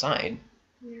safer than outside.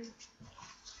 Yeah.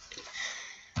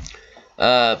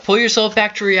 Pull yourself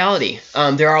back to reality.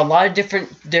 There are a lot of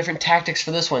different tactics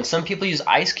for this one. Some people use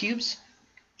ice cubes.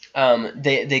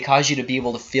 They cause you to be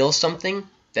able to feel something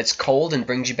that's cold and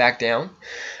brings you back down.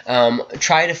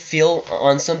 Try to feel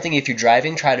on something if you're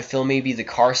driving. Try to feel maybe the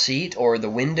car seat or the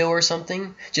window or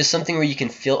something. Just something where you can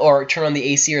feel, or turn on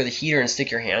the AC or the heater and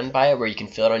stick your hand by it where you can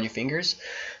feel it on your fingers.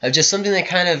 Just something that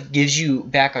kind of gives you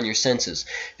back on your senses.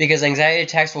 Because anxiety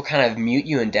attacks will kind of mute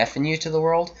you and deafen you to the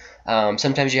world.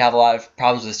 Sometimes you have a lot of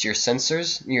problems with your sensory.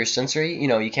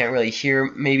 You can't really hear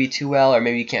maybe too well, or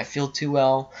maybe you can't feel too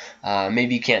well.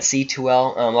 Maybe you can't see too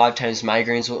well. A lot of times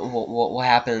migraines will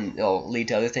happen. It'll lead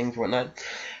to other things, whatnot.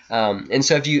 And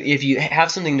so if you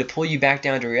have something to pull you back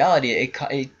down to reality,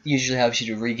 it usually helps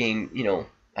you to regain.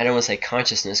 I don't want to say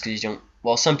consciousness because you don't.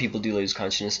 Well, some people do lose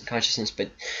consciousness, but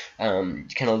you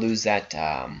kind of lose that.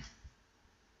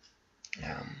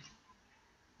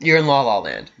 You're in la la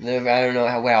land. I don't know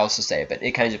how else to say it, but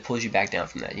it kind of just pulls you back down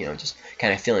from that. Just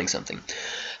kind of feeling something.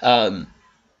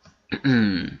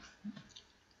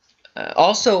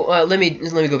 Also, let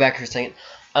me go back for a second.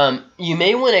 You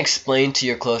may want to explain to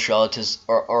your close relatives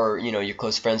or your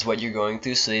close friends what you're going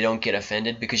through, so they don't get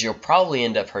offended, because you'll probably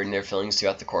end up hurting their feelings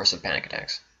throughout the course of panic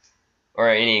attacks or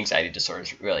any anxiety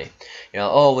disorders. Really,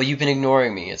 oh well, you've been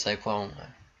ignoring me. It's like, well.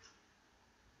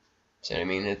 See what I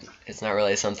mean? It's not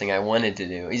really something I wanted to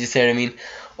do. You see what I mean?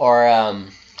 Or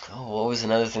what was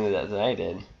another thing that I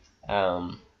did?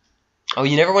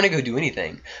 You never want to go do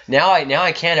anything. Now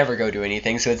I can't ever go do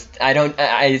anything. So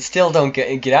I still don't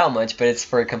get out much, but it's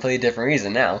for a completely different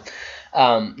reason now.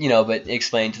 But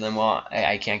explain to them, well,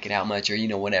 I can't get out much, or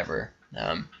whatever.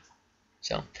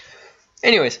 So,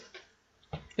 anyways,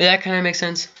 that kind of makes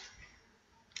sense.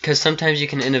 Because sometimes you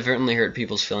can inadvertently hurt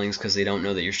people's feelings because they don't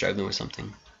know that you're struggling with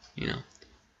something.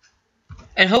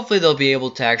 And hopefully they'll be able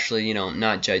to actually,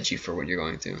 not judge you for what you're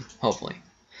going through. Hopefully.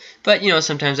 But,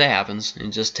 sometimes that happens. It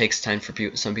just takes time for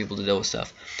some people to deal with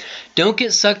stuff. Don't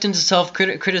get sucked into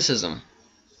self-criticism.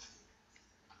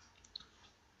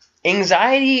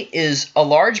 Anxiety is a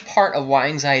large part of why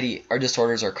anxiety or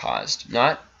disorders are caused.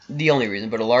 Not the only reason,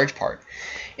 but a large part.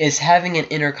 Is having an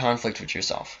inner conflict with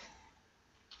yourself.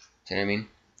 See what I mean?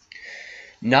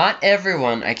 Not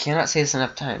everyone, I cannot say this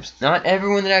enough times, not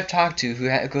everyone that I've talked to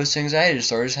who goes to anxiety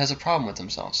disorders has a problem with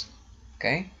themselves.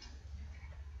 Okay?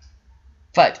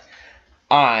 But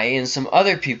I and some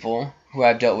other people who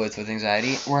I've dealt with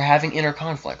anxiety were having inner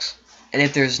conflicts. And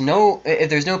if there's no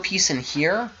peace in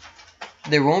here,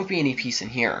 there won't be any peace in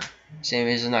here. Same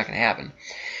as it's not going to happen.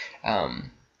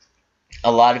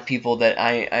 A lot of people that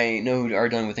I know who are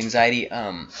dealing with anxiety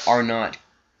are not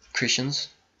Christians.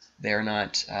 They're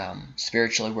not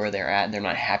spiritually where they're at. They're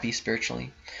not happy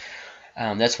spiritually.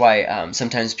 That's why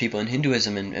sometimes people in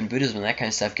Hinduism and Buddhism and that kind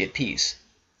of stuff get peace.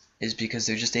 Is because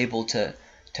they're just able to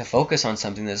focus on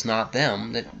something that's not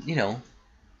them. That,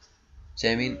 see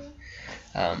what I mean?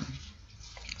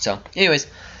 So, anyways.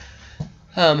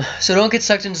 So don't get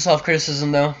sucked into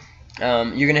self-criticism, though.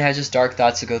 You're going to have just dark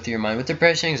thoughts that go through your mind with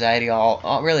depression, anxiety,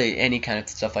 all really any kind of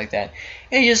stuff like that.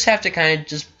 And you just have to kind of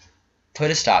just put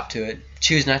a stop to it.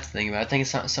 Choose not to think about it. Think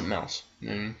of something else.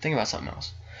 Think about something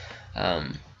else.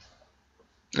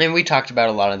 And we talked about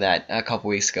a lot of that a couple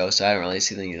weeks ago, so I don't really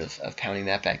see the need of pounding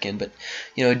that back in. But,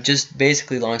 just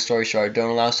basically, long story short, don't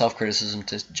allow self-criticism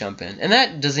to jump in. And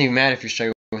that doesn't even matter if you're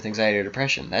struggling with anxiety or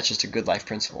depression. That's just a good life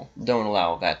principle. Don't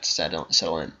allow that to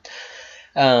settle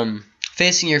in.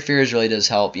 Facing your fears really does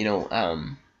help,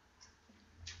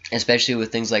 especially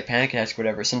with things like panic attacks or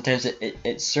whatever. Sometimes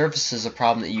it surfaces a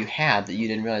problem that you had that you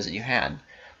didn't realize that you had.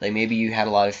 Like maybe you had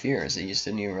a lot of fears that you just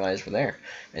didn't even realize were there.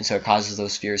 And so it causes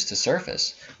those fears to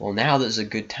surface. Well, now there's a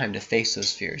good time to face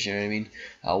those fears, you know what I mean?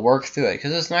 Work through it,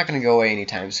 because it's not going to go away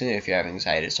anytime soon if you have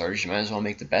anxiety disorders. You might as well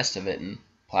make the best of it and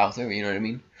plow through, you know what I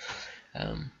mean?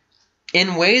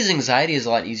 In ways, anxiety is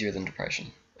a lot easier than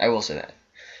depression. I will say that.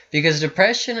 Because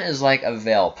depression is like a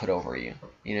veil put over you.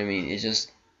 You know what I mean? It's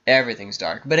just, everything's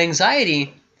dark. But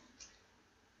anxiety,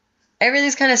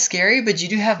 everything's kind of scary, but you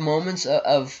do have moments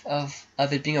of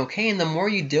it being okay, and the more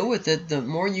you deal with it, the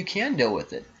more you can deal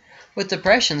with it. With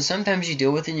depression, sometimes you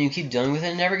deal with it and you keep dealing with it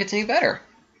and it never gets any better.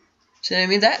 So I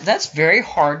mean, that's very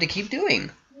hard to keep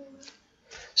doing.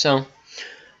 So,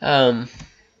 that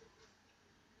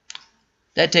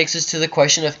takes us to the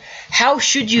question of how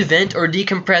should you vent or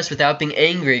decompress without being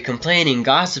angry, complaining,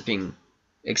 gossiping,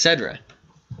 etc.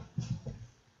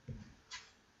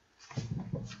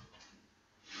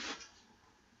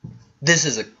 This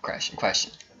is a question.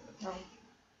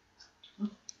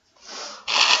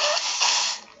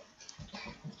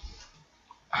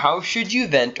 How should you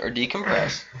vent or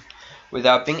decompress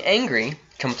without being angry,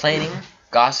 complaining,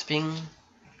 gossiping,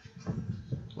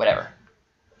 whatever?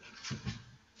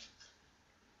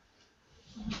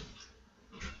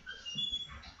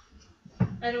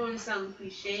 I don't want to sound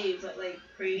cliche, but like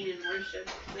praying and worship.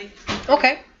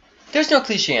 Okay. There's no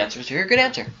cliche answers here. Good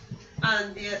answer.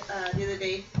 The other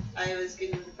day, I was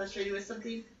getting frustrated with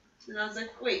something, and I was like,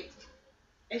 wait,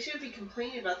 I shouldn't be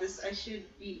complaining about this. I should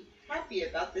be happy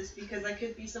about this because I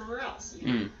could be somewhere else.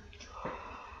 Good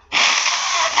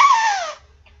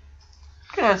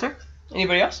answer.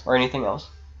 Anybody else? Or anything else?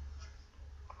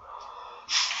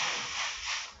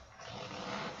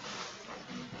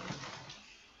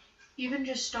 Even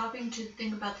just stopping to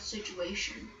think about the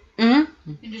situation.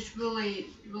 Mm-hmm. And just really,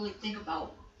 really think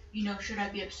about, should I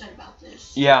be upset about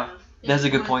this? Yeah, that's a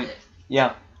good point.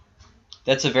 Yeah,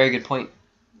 that's a very good point.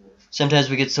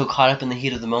 Sometimes we get so caught up in the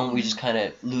heat of the moment, we just kind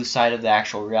of lose sight of the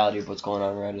actual reality of what's going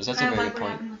on around us. That's a very good point.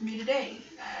 What happened with me today.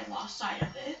 I lost sight of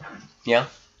it. Yeah?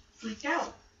 Freaked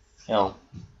out. Oh.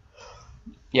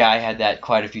 Yeah, I had that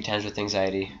quite a few times with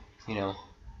anxiety.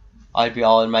 I'd be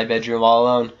all in my bedroom all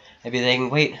alone. I'd be thinking,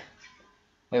 wait,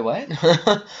 what?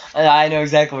 I know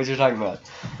exactly what you're talking about.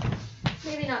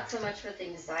 Maybe not so much with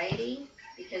anxiety,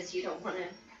 because you don't want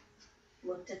to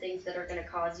look to things that are going to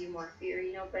cause you more fear,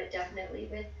 but definitely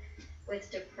with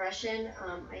depression,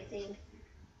 I think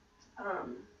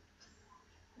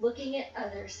looking at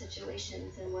other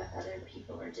situations and what other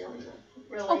people are dealing with,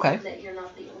 realizing that you're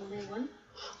not the only one,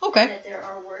 that there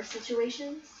are worse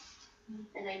situations,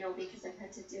 and I know because I've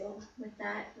had to deal with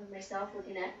that with myself,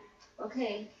 looking at,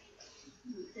 okay,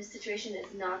 this situation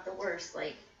is not the worst,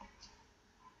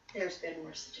 there's been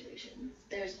worse situations.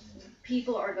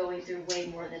 People are going through way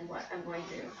more than what I'm going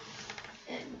through.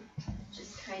 And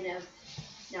just kind of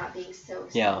not being so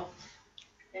self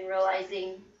and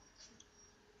realizing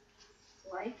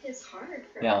life is hard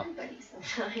for everybody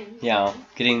sometimes. Yeah,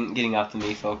 getting off the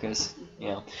me focus.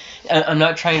 I'm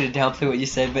not trying to downplay what you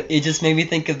said, but it just made me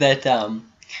think of that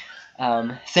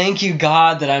thank you,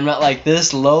 God, that I'm not like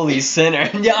this lowly sinner.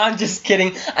 Yeah, I'm just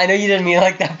kidding. I know you didn't mean it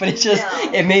like that, but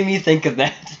it made me think of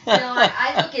that.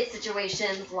 I look at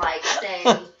situations like, say,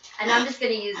 and I'm just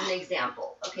going to use an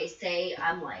example. Okay, say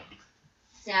I'm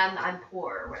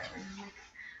poor or whatever. And I'm like,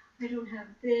 I don't have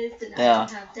this and I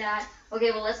don't have that. Okay,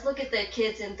 well, let's look at the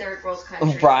kids in third world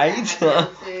countries. Right. That have no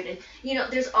food. And,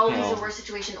 there's always a worse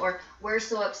situation, or we're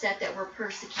so upset that we're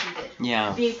persecuted.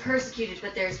 Yeah. Being persecuted,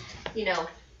 but there's,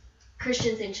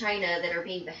 Christians in China that are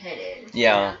being beheaded.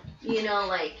 Yeah.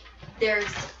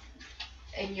 There's,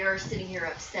 and you're sitting here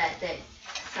upset that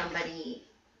somebody,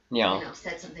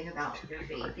 said something about your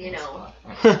faith,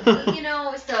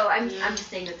 so I'm just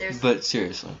saying that there's but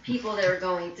seriously, people that are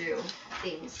going through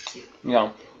things too. Yeah.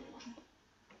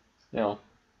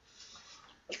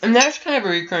 And that's kind of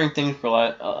a recurring thing for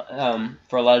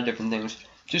a lot of different things.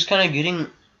 Just kind of getting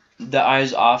the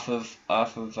eyes off of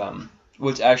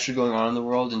what's actually going on in the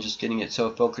world and just getting it so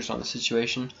focused on the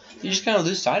situation, you just kind of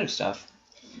lose sight of stuff.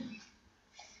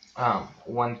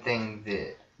 One thing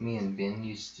that me and Ben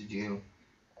used to do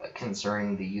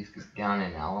concerning the youth group down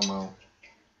in Alamo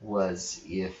was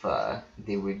if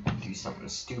they would do something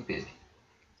stupid,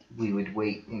 we would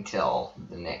wait until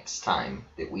the next time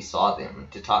that we saw them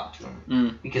to talk to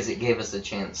them. Because it gave us a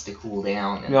chance to cool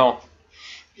down. And No.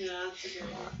 Yeah, that's a good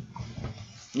one.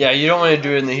 Yeah, you don't want to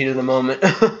do it in the heat of the moment.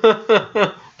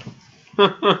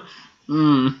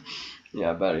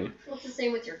 Yeah, buddy. Well, it's the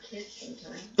same with your kids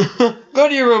sometimes. Go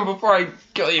to your room before I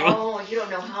kill you. Oh, you don't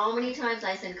know how many times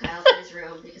I send Kyle to his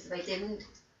room because if I didn't,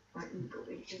 I'm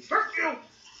going to hurt you.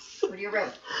 Go to your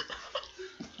room.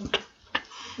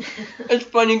 It's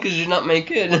funny because you're not my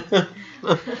kid.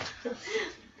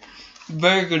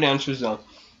 Very good answers, though.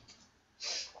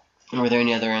 Were there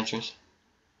any other answers?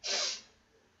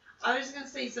 I was gonna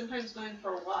say sometimes going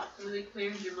for a walk really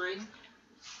clears your mind,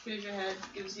 clears your head,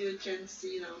 gives you a chance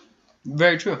to,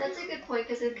 Very true. That's a good point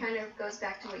because it kind of goes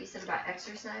back to what you said about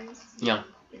exercise. Yeah.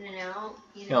 In and out,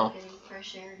 Yeah. getting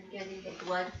fresh air and getting the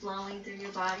blood flowing through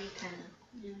your body kind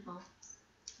of, helps.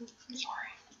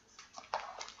 Sorry.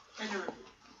 I know.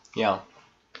 Yeah.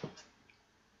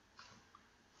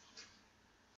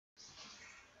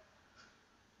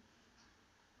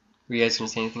 Were you guys gonna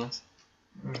say anything else?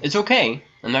 It's okay.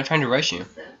 I'm not trying to rush you.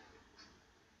 So,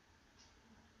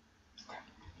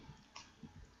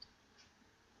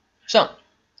 So,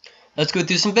 let's go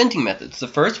through some venting methods. The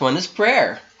first one is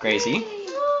prayer, Gracie.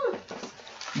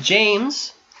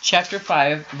 James chapter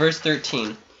 5, verse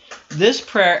 13. This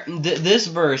prayer, this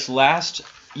verse last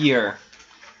year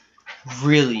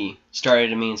really started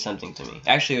to mean something to me.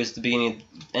 Actually, it was the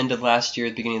end of last year,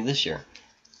 the beginning of this year.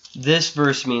 This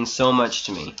verse means so much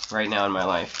to me right now in my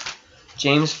life.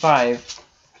 James 5,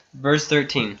 verse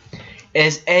 13.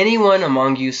 Is anyone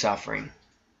among you suffering?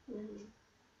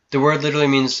 The word literally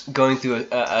means going through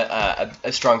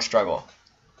a strong struggle.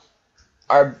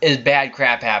 Is bad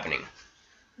crap happening?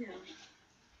 yeah.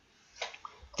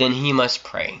 Then he must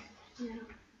pray. Yeah.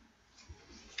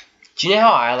 Do you know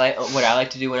what I like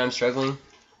to do when I'm struggling?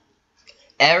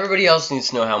 Everybody else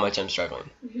needs to know how much I'm struggling.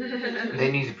 They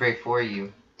need to pray for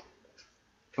you.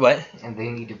 What? And they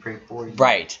need to pray for you.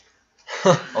 Right.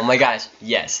 Oh my gosh,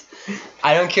 yes.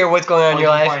 I don't care what's going on in your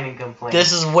life.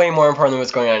 This is way more important than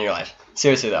what's going on in your life.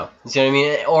 Seriously though. You see what I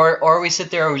mean? Or we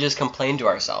sit there and we just complain to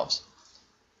ourselves.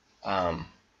 I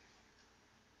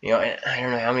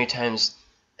don't know how many times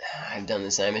I've done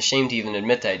this, and I'm ashamed to even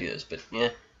admit that I do this, but yeah,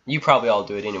 you probably all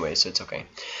do it anyway, so it's okay.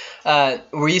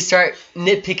 Where you start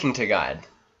nitpicking to God.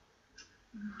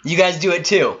 You guys do it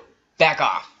too. Back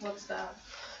off. What's that?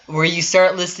 Where you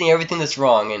start listing everything that's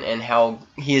wrong and how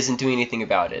he isn't doing anything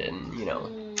about it, and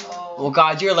well,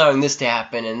 God, you're allowing this to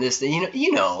happen, and this, you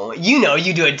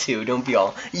do it too. Don't be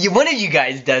all. One of you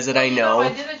guys does it, I know. I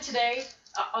did it today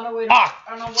on a way to.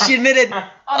 She admitted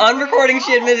on recording.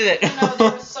 She admitted it.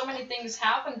 There was so many things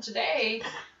happened today,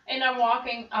 and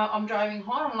I'm driving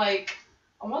home. I'm like,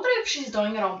 I wonder if she's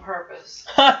doing it on purpose.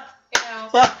 And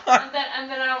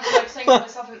then I'm like saying to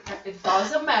myself, it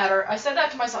doesn't matter. I said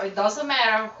that to myself. It doesn't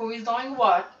matter who is doing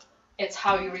what. It's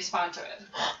how you respond to it.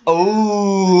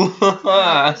 Oh.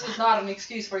 This is not an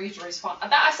excuse for you to respond.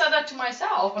 I said that to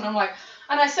myself, and I'm like,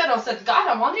 I said, God,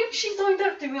 I wonder if she's doing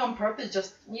that to me on purpose,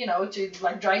 just to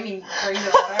like drive me crazy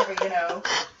or whatever,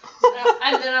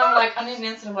 And then I'm like, and in an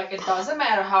instant, I'm like, it doesn't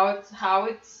matter how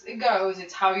it goes.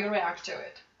 It's how you react to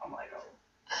it. I'm like, oh.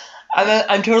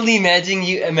 I'm totally imagining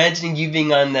you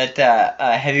being on that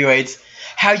heavyweights.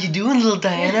 How you doing, little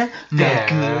Diana? Not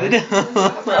good.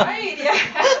 Right? Yeah.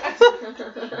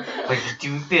 Like you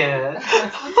do bad.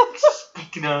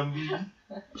 Speaking on me.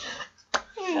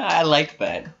 Yeah, I liked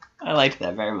that. I liked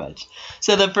that very much.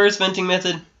 So the first venting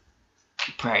method,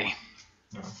 pray.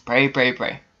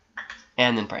 Pray.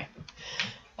 And then pray.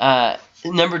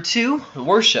 Number 2,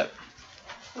 worship.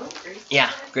 Yeah,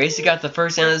 Gracie got the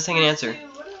first and the second answer.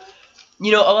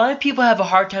 A lot of people have a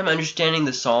hard time understanding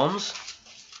the Psalms.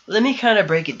 Let me kind of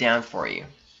break it down for you.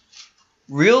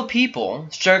 Real people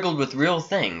struggled with real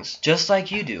things, just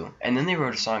like you do, and then they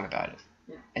wrote a song about it.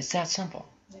 Yeah. It's that simple.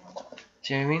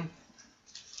 See what I mean?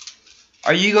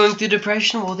 Are you going through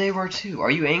depression? Well, they were too. Are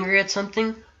you angry at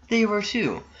something? They were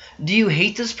too. Do you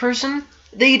hate this person?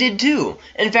 They did too.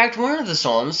 In fact, one of the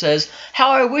Psalms says,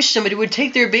 how I wish somebody would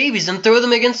take their babies and throw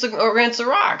them against the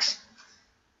rocks.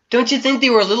 Don't you think they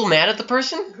were a little mad at the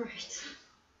person? Right.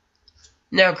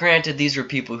 Now, granted, these were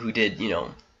people who did,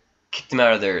 kick them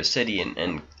out of their city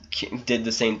and did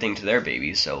the same thing to their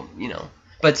babies, so,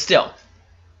 But still.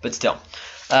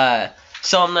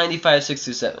 Psalm 95,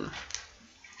 6-7.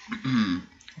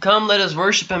 Come, let us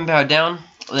worship and bow down.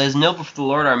 Let us kneel before the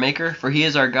Lord our Maker, for he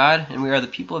is our God, and we are the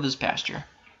people of his pasture,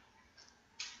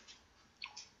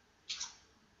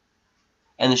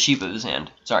 and the sheep of his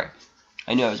hand. Sorry,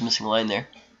 I knew I was missing a line there.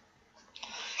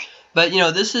 But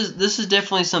this is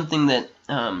definitely something that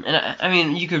and I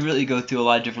mean you could really go through a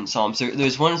lot of different psalms.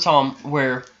 There's one psalm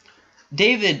where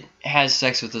David has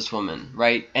sex with this woman,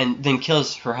 right, and then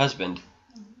kills her husband,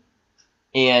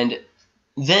 and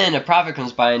then a prophet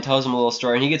comes by and tells him a little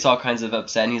story, and he gets all kinds of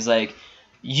upset, and he's like,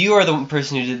 "You are the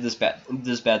person who did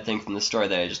this bad thing from the story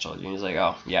that I just told you." And he's like,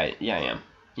 "Oh yeah, I am."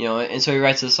 And so he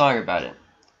writes a song about it.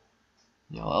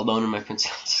 Alone in my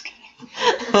princess. Just kidding.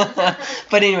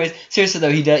 But anyways, seriously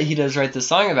though, he does write this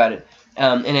song about it,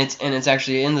 and it's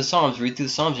actually in the Psalms. Read through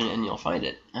the Psalms and you'll find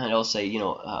it. And it'll say,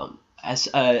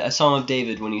 a Psalm of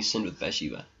David when he sinned with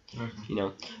Bathsheba. Mm-hmm.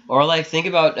 Or like think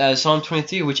about Psalm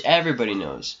 23, which everybody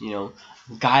knows.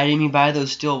 Guiding me by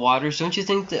those still waters. Don't you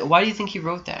think that? Why do you think he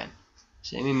wrote that?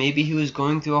 So, I mean, maybe he was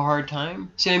going through a hard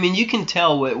time. So, I mean, you can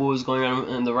tell what was going on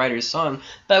in the writer's song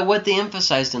by what they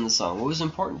emphasized in the song, what was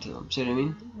important to them. See what I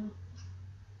mean?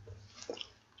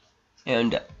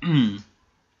 And I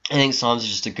think Psalms is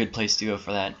just a good place to go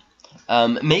for that.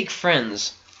 Make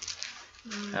friends.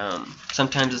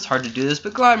 Sometimes it's hard to do this,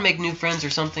 but go out and make new friends or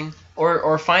something.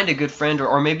 Or find a good friend,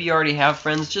 or maybe you already have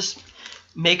friends. Just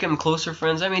make them closer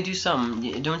friends. I mean, do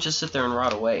something. Don't just sit there and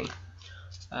rot away.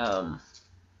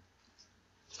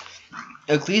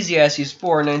 Ecclesiastes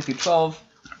 4:9-12,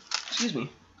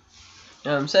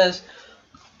 says,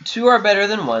 2 are better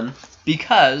than 1,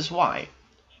 because, why?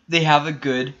 They have a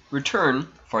good return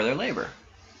for their labor.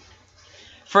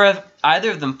 For if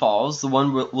either of them falls, the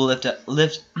one will lift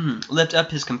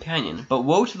up his companion, but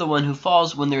woe to the one who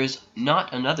falls when there is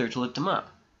not another to lift him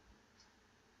up.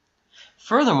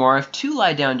 Furthermore, if 2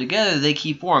 lie down together, they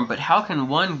keep warm, but how can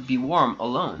one be warm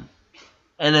alone?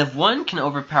 And if one can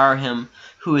overpower him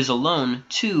who is alone,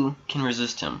 2 can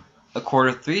resist him. A cord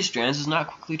of 3 strands is not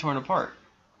quickly torn apart.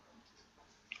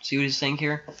 See what he's saying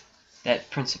here?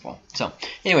 That principle. So,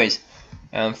 anyways,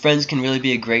 friends can really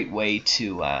be a great way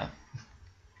to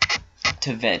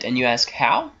vent. And you ask,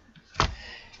 how?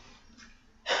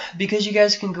 Because you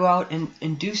guys can go out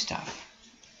and do stuff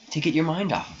to get your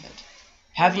mind off of it.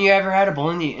 Haven't you ever had a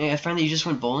friend that you just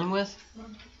went bowling with?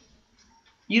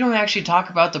 You don't actually talk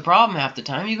about the problem half the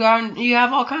time. You go out and you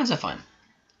have all kinds of fun.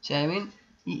 See what I mean?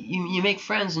 You make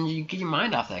friends and you get your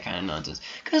mind off that kind of nonsense.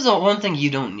 Because the one thing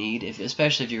you don't need,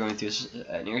 especially if you're going through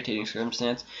an irritating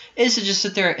circumstance, is to just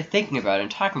sit there thinking about it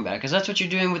and talking about it. Because that's what you're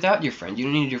doing without your friend. You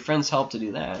don't need your friend's help to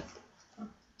do that.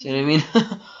 See what I mean?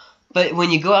 But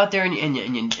when you go out there and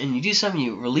you do something,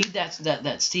 you relieve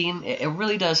that steam, it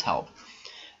really does help.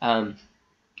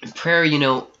 Prayer,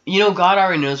 God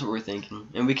already knows what we're thinking,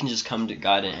 and we can just come to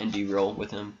God and be real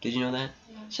with Him. Did you know that?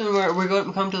 Yeah. So when we're going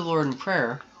to come to the Lord in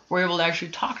prayer, we're able to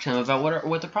actually talk to Him about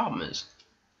what the problem is.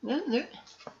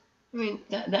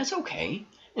 That's okay.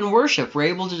 In worship, we're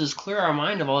able to just clear our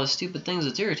mind of all the stupid things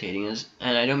that's irritating us,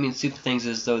 and I don't mean stupid things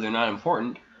as though they're not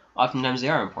important. Oftentimes they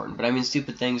are important, but I mean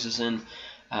stupid things as in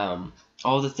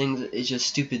all the things. It's just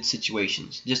stupid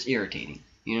situations, just irritating.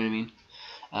 You know what I mean?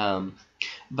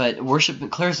 But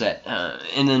worship clears that,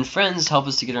 and then friends help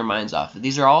us to get our minds off.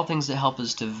 These are all things that help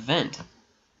us to vent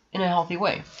in a healthy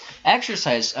way.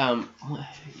 Exercise.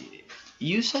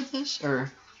 You said this,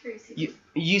 or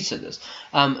you said this.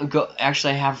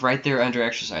 Actually, I have right there under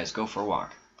exercise. Go for a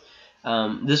walk.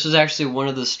 This was actually one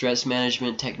of the stress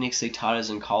management techniques they taught us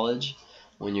in college.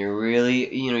 When you're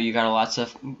really, you got a lot of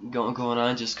stuff going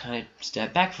on, just kind of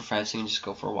step back for 5 seconds, just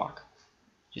go for a walk.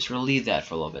 Just relieve that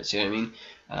for a little bit. See what I mean?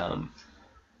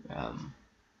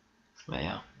 But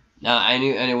yeah. Now I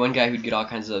knew one guy who'd get all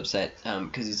kinds of upset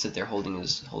because he'd sit there holding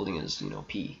his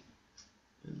pee.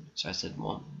 And so I said,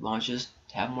 well, why don't you just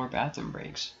have more bathroom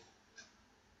breaks?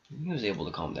 And he was able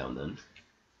to calm down then.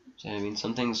 So I mean,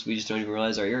 some things we just don't even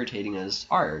realize are irritating us.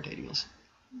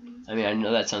 I mean, I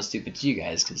know that sounds stupid to you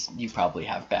guys because you probably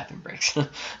have bathroom breaks,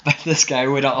 but this guy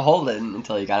would not hold it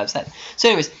until he got upset. So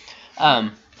anyways,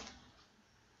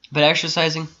 but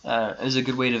exercising is a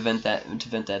good way to vent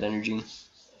that energy.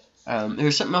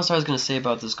 There's something else I was going to say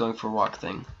about this going for a walk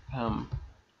thing.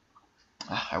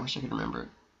 I wish I could remember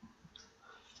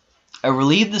it.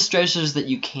 Relieve the stressors that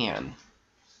you can.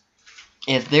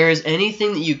 If there is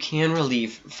anything that you can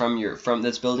relieve from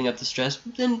that's building up the stress,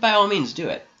 then by all means do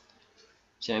it.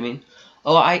 See what I mean?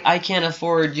 Oh, I can't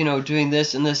afford doing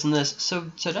this and this and this,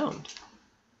 so don't.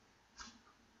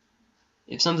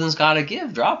 If something's got to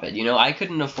give, drop it. I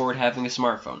couldn't afford having a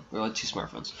smartphone. We had 2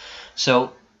 smartphones.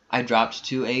 So I dropped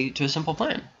to a simple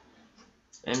plan.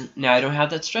 And now I don't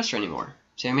have that stressor anymore.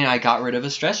 See, I got rid of a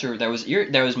stressor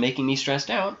that was making me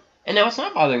stressed out, and now it's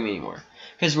not bothering me anymore.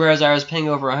 Because whereas I was paying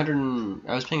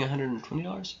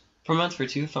 $120 per month for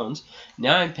 2 phones,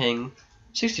 now I'm paying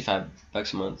 $65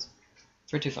 a month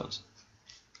for 2 phones.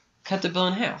 Cut the bill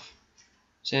in half.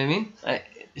 See what I mean?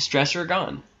 Stressor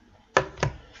gone.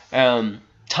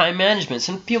 Time management.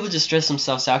 Some people just stress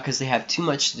themselves out because they have too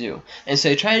much to do. And so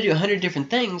they try to do 100 different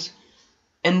things,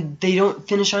 and they don't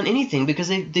finish on anything because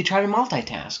they try to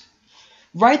multitask.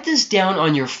 Write this down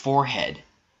on your forehead.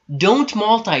 Don't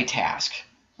multitask.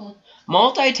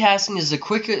 Multitasking is the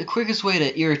quickest way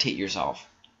to irritate yourself.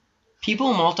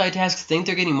 People multitask, think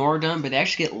they're getting more done, but they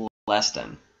actually get less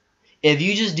done. If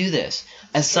you just do this,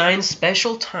 assign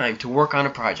special time to work on a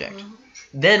project.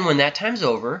 Then when that time's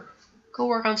over, go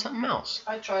work on something else.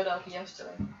 I tried that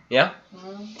yesterday. Yeah?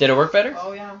 Did it work better?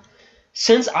 Oh, yeah.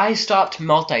 Since I stopped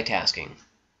multitasking,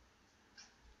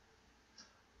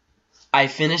 I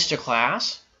finished a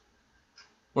class,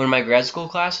 one of my grad school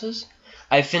classes.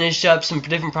 I finished up some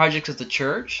different projects at the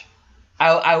church.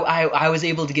 I was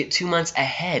able to get 2 months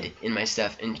ahead in my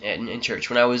stuff in church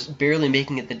when I was barely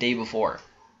making it the day before.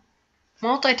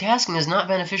 Multitasking is not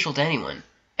beneficial to anyone.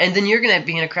 And then you're going to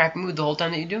be in a crappy mood the whole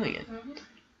time that you're doing it.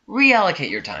 Reallocate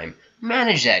your time.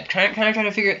 Manage that. Kind of try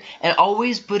to figure it. And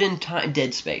always put in time,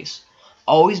 dead space.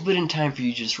 Always put in time for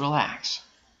you to just relax.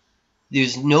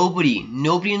 There's nobody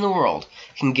in the world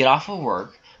can get off of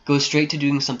work, go straight to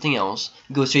doing something else,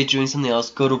 go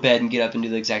to bed and get up and do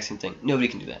the exact same thing. Nobody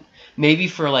can do that. Maybe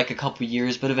for like a couple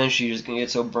years, but eventually you're just going to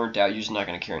get so burnt out you're just not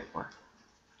going to care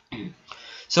anymore.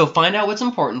 So find out what's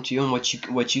important to you and what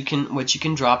you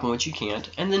can drop and what you can't,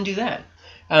 and then do that.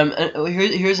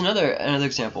 Here's another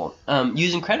example.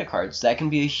 Using credit cards. That can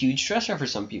be a huge stressor for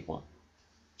some people.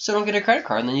 So don't get a credit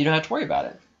card, and then you don't have to worry about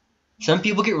it. Some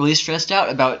people get really stressed out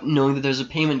about knowing that there's a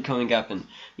payment coming up, and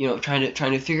trying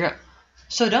to figure out.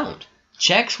 So don't.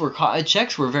 Checks were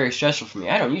very stressful for me.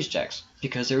 I don't use checks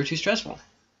because they were too stressful.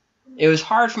 It was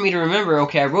hard for me to remember,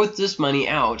 okay, I wrote this money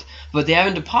out, but they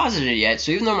haven't deposited it yet,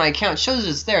 so even though my account shows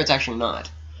it's there, it's actually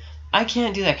not. I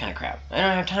can't do that kind of crap. I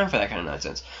don't have time for that kind of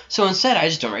nonsense. So instead, I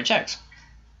just don't write checks.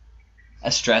 A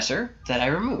stressor that I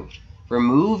removed.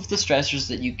 Remove the stressors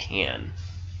that you can.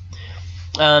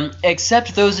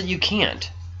 Accept those that you can't.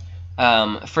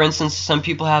 For instance, some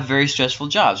people have very stressful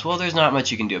jobs. Well, there's not much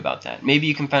you can do about that. Maybe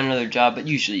you can find another job, but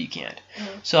usually you can't.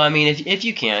 So, I mean, if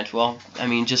you can't, well, I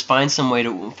mean, just find some way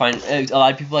to find. A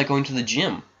lot of people like going to the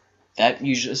gym. That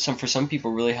usually, for some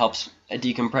people, really helps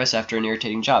decompress after an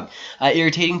irritating job.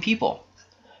 Irritating people.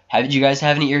 Do you guys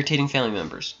have any irritating family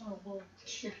members? Oh, boy.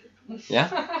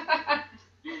 Yeah?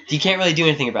 You can't really do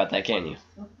anything about that, can you?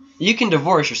 You can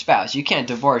divorce your spouse. You can't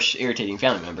divorce irritating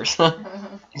family members.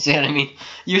 See what I mean?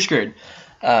 You're screwed.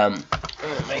 My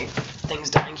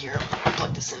thing's dying here. I'll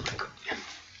plug this in.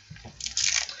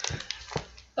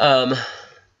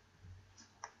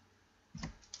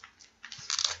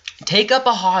 Take up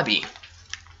a hobby.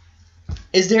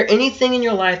 Is there anything in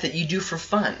your life that you do for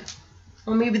fun?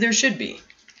 Well, maybe there should be.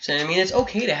 So, I mean, it's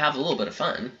okay to have a little bit of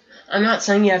fun. I'm not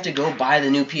saying you have to go buy the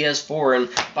new PS4 and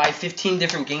buy 15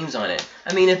 different games on it.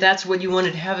 I mean, if that's what you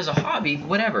wanted to have as a hobby,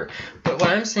 whatever. But what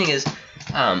I'm saying is,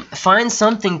 find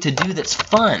something to do that's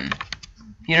fun.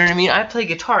 You know what I mean? I play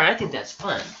guitar, and I think that's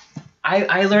fun. I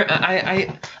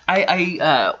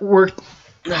worked.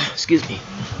 Excuse me.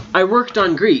 I worked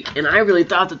on Greek, and I really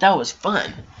thought that was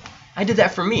fun. I did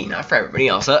that for me, not for everybody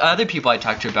else. Other people I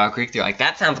talk to about Greek, they're like,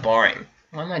 "That sounds boring."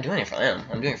 Well, I'm not doing it for them.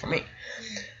 I'm doing it for me.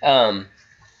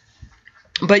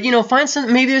 But, find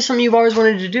something. Maybe there's something you've always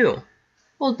wanted to do.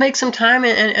 Well, make some time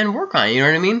and work on it. You know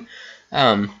what I mean?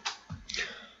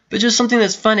 But just something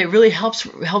that's fun. It really helps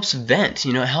vent.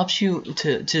 It helps you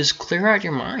to just clear out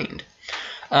your mind.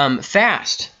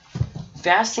 Fast.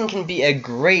 Fasting can be a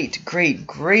great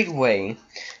way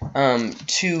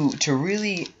to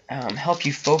really help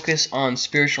you focus on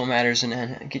spiritual matters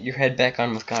and get your head back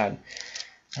on with God.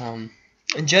 In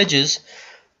Judges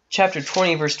chapter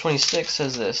 20, verse 26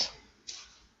 says this.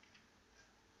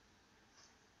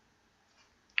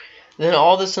 Then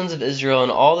all the sons of Israel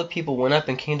and all the people went up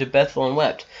and came to Bethel and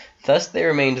wept. Thus they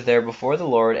remained there before the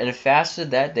Lord and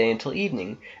fasted that day until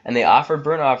evening. And they offered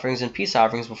burnt offerings and peace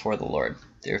offerings before the Lord.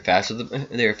 They were faced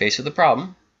with the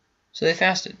problem, so they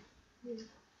fasted.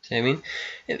 See what I mean?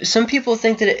 Some people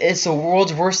think that it's the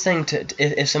world's worst thing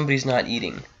if somebody's not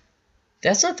eating.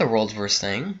 That's not the world's worst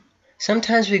thing.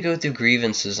 Sometimes we go through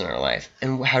grievances in our life,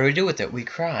 and how do we deal with it? We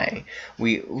cry.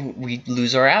 We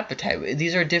lose our appetite.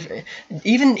 These are different.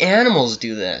 Even animals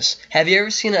do this. Have you ever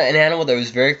seen an animal that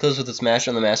was very close with its master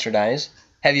and the master dies?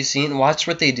 Have you watched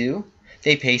what they do?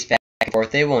 They pace back and forth.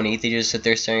 They won't eat. They just sit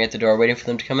there staring at the door waiting for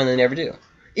them to come, and they never do.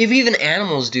 If even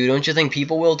animals do, don't you think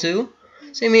people will too?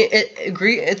 So, I mean,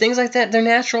 things like that, they're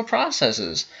natural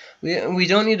processes. We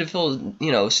don't need to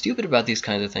feel, stupid about these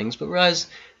kinds of things, but realize,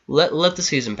 let the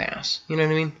season pass. You know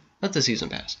what I mean? Let the season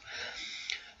pass.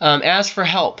 Ask for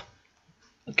help.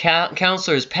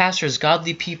 counselors, pastors,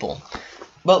 godly people.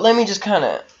 But let me just kind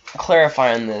of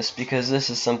clarify on this, because this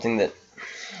is something that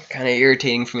kind of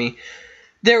irritating for me.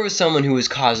 There was someone who was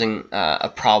causing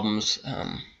problems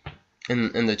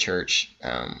in the church,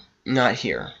 not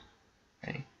here.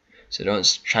 Okay? So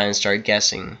don't try and start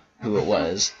guessing who it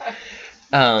was.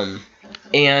 And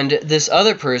this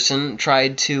other person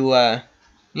tried to,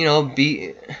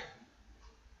 be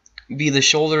the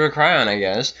shoulder to cry on, I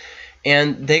guess.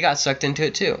 And they got sucked into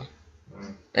it too.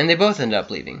 And they both ended up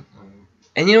leaving.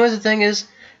 And you know what the thing is?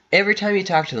 Every time you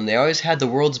talk to them, they always had the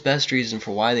world's best reason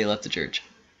for why they left the church.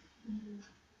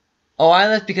 Oh, I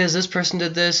left because this person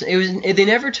did this. They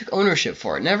never took ownership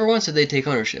for it. Never once did they take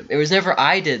ownership. It was never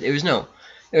I did. It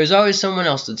was always someone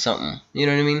else did something. You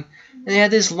know what I mean? And they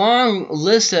had this long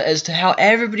list as to how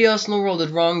everybody else in the world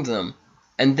had wronged them.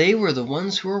 And they were the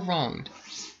ones who were wronged.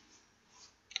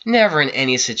 Never in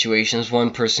any situation is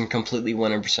one person completely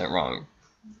 100%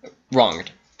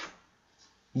 wronged.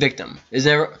 Victim is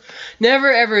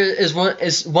never ever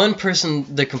is one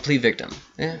person the complete victim.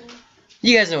 Yeah.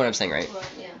 You guys know what I'm saying, right? Well,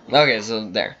 yeah. Okay, so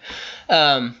there.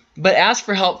 But ask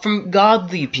for help from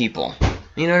godly people.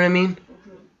 You know what I mean?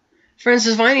 Mm-hmm. For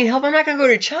instance, if I need help, I'm not gonna go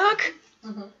to Chuck.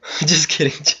 Mm-hmm. Just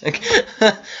kidding, Chuck.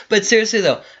 But seriously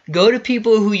though, go to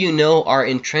people who you know are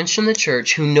entrenched in the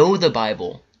church, who know the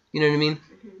Bible. You know what I mean?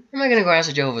 Mm-hmm. I'm not gonna go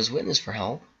ask a Jehovah's Witness for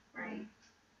help. Right.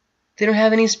 They don't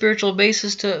have any spiritual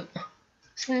basis to.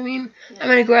 See what I mean? Yeah. I'm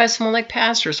gonna go ask someone like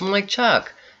Pastor, someone like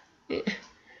Chuck.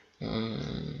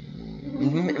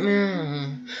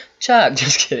 Chuck,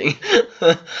 just kidding.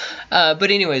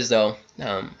 But anyways, though,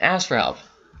 ask for help.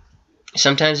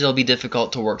 Sometimes it'll be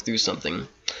difficult to work through something.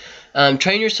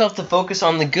 Train yourself to focus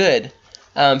on the good.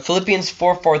 Philippians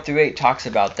 4:4-8 talks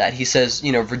about that. He says,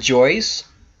 rejoice.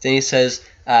 Then he says,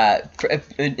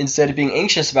 instead of being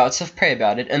anxious about stuff, pray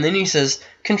about it. And then he says,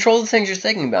 control the things you're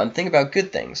thinking about and think about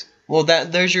good things. Well,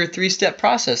 there's your 3-step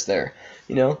process there.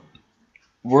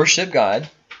 Worship God,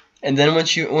 and then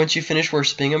once you finish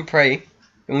worshiping Him, pray.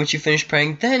 And once you finish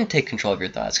praying, then take control of your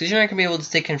thoughts. Because you're not going to be able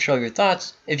to take control of your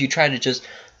thoughts if you try to just,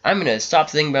 I'm going to stop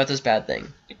thinking about this bad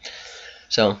thing.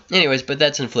 So, anyways, but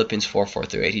that's in Philippians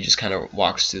 4:4-8. He just kind of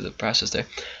walks through the process there.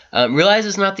 Realize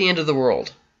it's not the end of the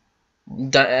world.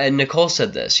 Nicole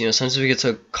said this. Sometimes we get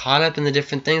so caught up in the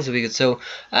different things that we get so,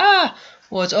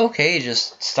 well, it's okay to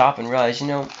just stop and realize,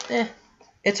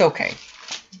 it's okay.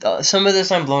 Some of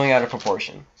this I'm blowing out of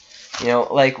proportion.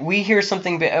 Like we hear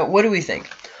something, what do we think?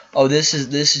 Oh, this is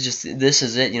it. This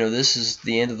is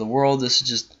the end of the world. This is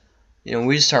just,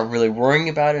 we just start really worrying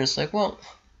about it. And it's like, well,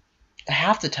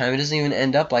 half the time it doesn't even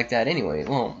end up like that anyway.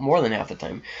 Well, more than half the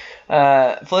time.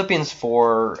 Philippians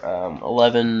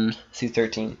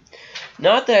 4:11-13.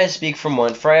 Not that I speak from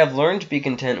want, for I have learned to be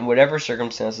content in whatever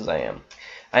circumstances I am.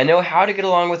 I know how to get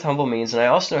along with humble means, and I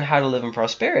also know how to live in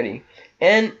prosperity.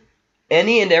 And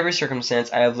any and every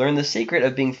circumstance, I have learned the secret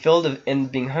of being filled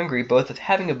and being hungry, both of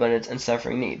having abundance and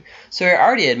suffering need. So he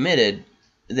already admitted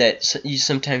that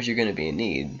sometimes you're going to be in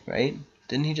need, right?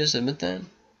 Didn't he just admit that?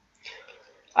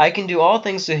 I can do all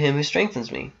things through Him who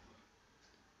strengthens me.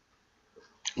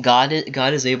 God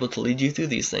is able to lead you through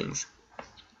these things.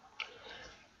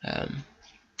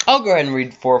 I'll go ahead and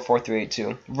read 4:4-8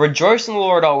 too. Rejoice in the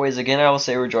Lord always. Again I will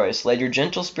say rejoice. Let your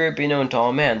gentle spirit be known to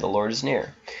all men. The Lord is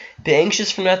near. Be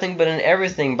anxious for nothing, but in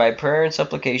everything by prayer and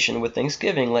supplication with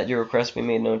thanksgiving let your requests be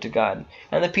made known to God.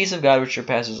 And the peace of God which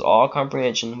surpasses all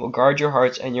comprehension will guard your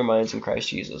hearts and your minds in Christ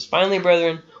Jesus. Finally,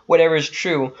 brethren, whatever is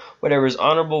true, whatever is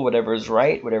honorable, whatever is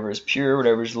right, whatever is pure,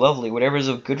 whatever is lovely, whatever is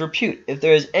of good repute, if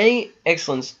there is any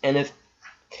excellence, and if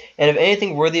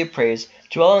anything worthy of praise,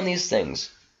 dwell on these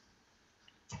things.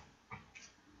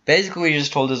 Basically, what he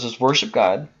just told us is worship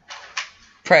God,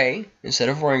 pray instead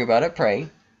of worrying about it, pray,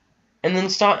 and then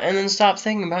stop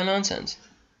thinking about nonsense.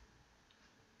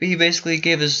 But he basically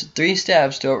gave us 3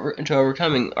 steps to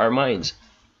overcoming our minds.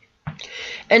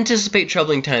 Anticipate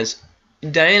troubling times.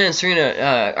 Diana and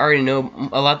Serena already know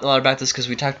a lot about this because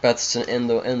we talked about this in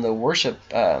the worship.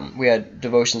 We had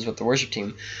devotions with the worship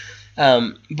team,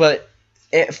 but.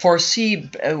 Foresee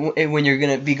when you're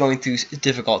going to be going through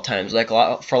difficult times. Like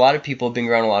for a lot of people, being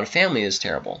around a lot of family is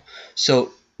terrible.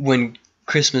 So when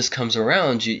Christmas comes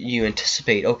around, you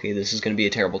anticipate, okay, this is going to be a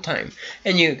terrible time,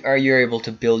 and you're able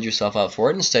to build yourself up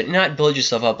for it instead. Not build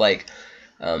yourself up like,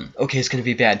 okay, it's going to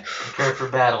be bad. Prepare for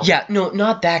battle. Yeah, no,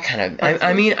 not that kind of.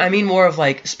 I mean more of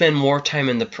like spend more time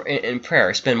in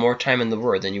prayer, spend more time in the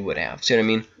Word than you would have. See what I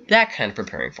mean? That kind of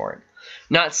preparing for it.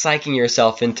 Not psyching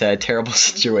yourself into a terrible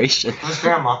situation. Where's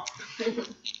Grandma?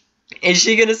 Is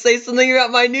she going to say something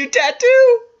about my new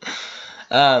tattoo?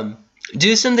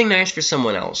 Do something nice for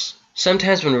someone else.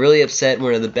 sometimes when really upset,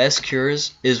 one of the best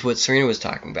cures is what Serena was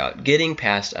talking about, getting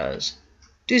past us.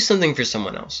 Do something for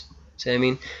someone else. See what I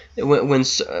mean?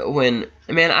 When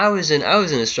man, I was in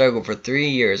a struggle for 3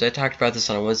 years. I talked about this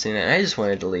on a Wednesday night. I just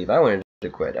wanted to leave. I wanted to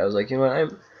quit. I was like, you know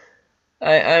what,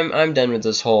 I'm done with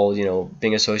this whole,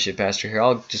 being associate pastor here.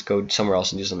 I'll just go somewhere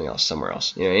else and do something else somewhere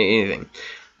else. Anything.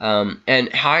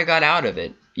 And how I got out of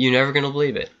it, you're never gonna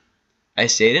believe it. I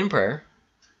stayed in prayer.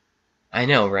 I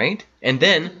know, right? And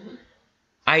then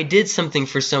I did something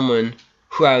for someone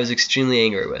who I was extremely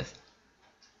angry with.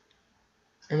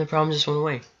 And the problem just went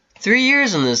away. 3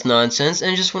 years in this nonsense,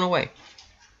 and it just went away.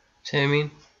 See what I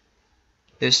mean?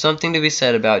 There's something to be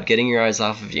said about getting your eyes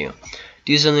off of you.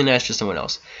 Do something nice for someone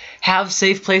else. Have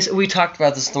safe places. We talked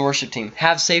about this in the worship team.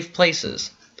 Have safe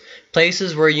places.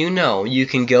 Places where you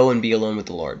can go and be alone with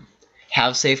the Lord.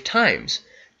 Have safe times.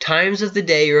 Times of the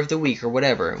day or of the week or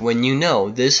whatever, when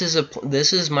this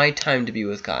is my time to be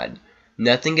with God.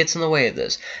 Nothing gets in the way of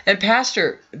this. And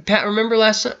Pat, remember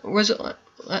last, was it?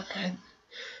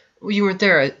 Well, you weren't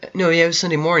there. No, yeah, it was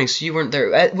Sunday morning, so you weren't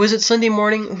there. Was it Sunday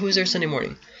morning? Who was there Sunday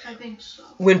morning? I think so.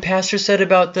 When Pastor said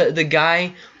about the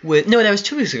guy with... No, that was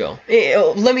 2 weeks ago.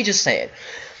 Let me just say it.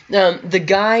 The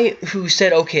guy who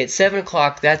said, okay, at 7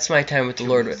 o'clock, that's my time with the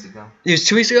Lord. 2 weeks ago. It was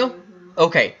 2 weeks ago?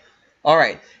 Okay. All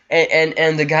right.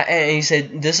 And the guy, and he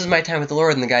said, this is my time with the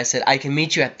Lord. And the guy said, I can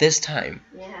meet you at this time.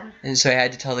 Yeah. And so I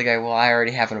had to tell the guy, well, I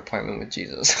already have an appointment with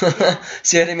Jesus.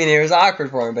 See what I mean? It was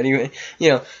awkward for him, but he,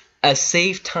 a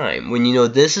safe time when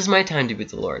this is my time to be with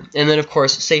the Lord. And then, of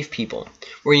course, safe people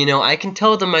where I can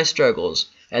tell them my struggles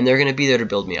and they're going to be there to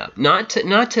build me up. Not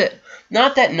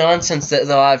that nonsense that a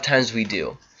lot of times we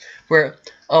do, where,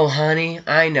 oh, honey,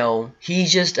 I know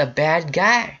he's just a bad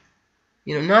guy.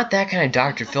 Not that kind of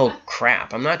Dr. Phil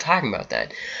crap. I'm not talking about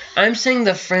that. I'm saying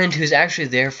the friend who's actually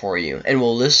there for you and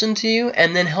will listen to you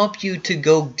and then help you to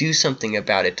go do something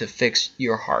about it to fix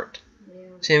your heart.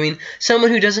 See what I mean? Someone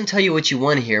who doesn't tell you what you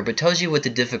want to hear, but tells you what the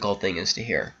difficult thing is to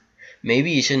hear. Maybe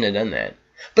you shouldn't have done that.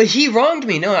 But he wronged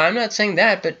me. No, I'm not saying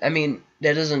that, but, that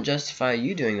doesn't justify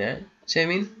you doing that. See what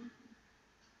I mean?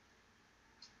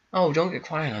 Oh, don't get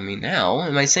quiet on me now.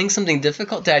 Am I saying something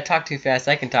difficult? Did I talk too fast?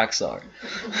 I can talk slower.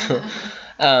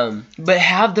 But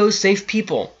have those safe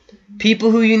people.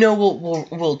 People who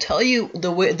will tell you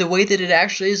the way that it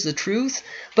actually is the truth,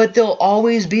 but they'll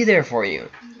always be there for you.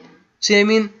 See what I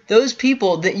mean? Those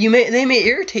people that they may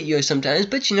irritate you sometimes,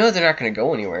 but they're not going to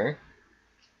go anywhere.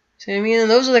 See what I mean?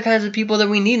 And those are the kinds of people that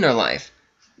we need in our life.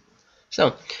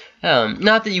 So,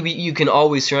 not that you can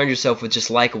always surround yourself with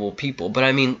just likable people, but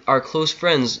our close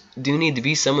friends do need to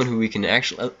be someone who we can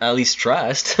actually at least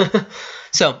trust.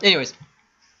 So, anyways,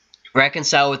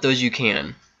 reconcile with those you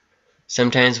can.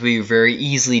 Sometimes we're very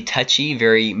easily touchy,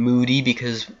 very moody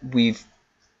because we've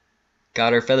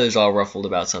got our feathers all ruffled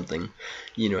about something.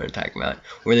 You know what I'm talking about.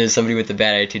 Where there's somebody with a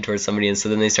bad attitude towards somebody, and so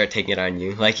then they start taking it on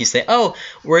you. Like you say, oh,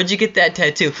 where'd you get that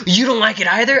tattoo? You don't like it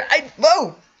either?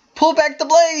 Whoa! Pull back the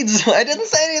blades! I didn't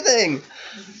say anything!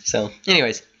 So,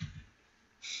 anyways.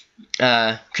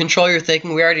 Control your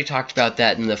thinking. We already talked about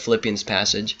that in the Philippians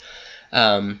passage.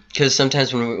 Because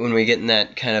sometimes when we get in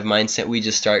that kind of mindset, we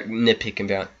just start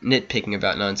nitpicking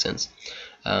about nonsense.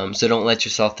 So don't let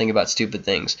yourself think about stupid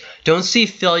things. Don't see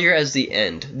failure as the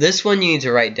end. This one you need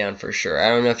to write down for sure. I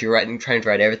don't know if you're trying to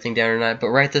write everything down or not, but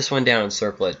write this one down and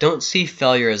circle it. Don't see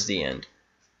failure as the end.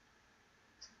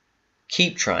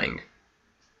 Keep trying.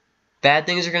 Bad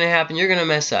things are going to happen. You're going to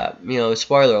mess up.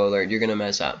 Spoiler alert, you're going to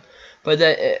mess up. But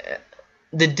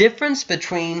the difference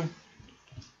between...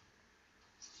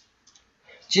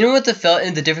 Do you know what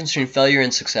the difference between failure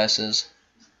and success is?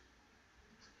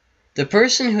 The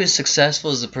person who is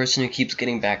successful is the person who keeps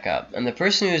getting back up, and the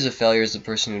person who is a failure is the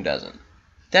person who doesn't.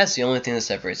 That's the only thing that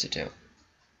separates the two.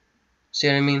 See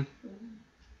what I mean?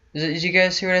 Did you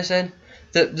guys hear what I said?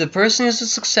 The person who's a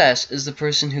success is the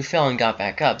person who fell and got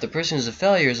back up. The person who's a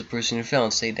failure is the person who fell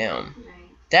and stayed down.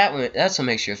 Right. That's what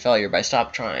makes you a failure, by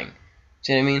stop trying.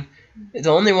 See what I mean? The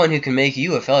only one who can make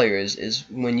you a failure is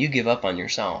when you give up on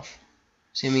yourself.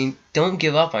 See what I mean? Don't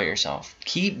give up on yourself.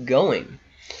 Keep going.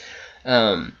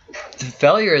 The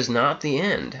failure is not the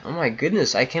end. Oh my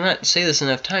goodness, I cannot say this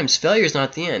enough times. Failure is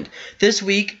not the end. This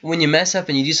week, when you mess up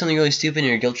and you do something really stupid and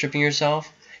you're guilt-tripping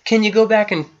yourself, can you go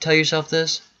back and tell yourself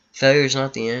this? Failure is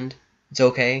not the end. It's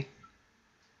okay.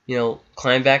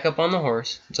 Climb back up on the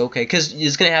horse. It's okay. Because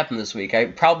it's going to happen this week.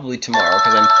 Probably tomorrow,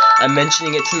 because I'm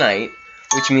mentioning it tonight,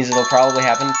 which means it'll probably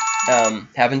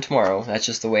happen tomorrow. That's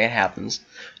just the way it happens.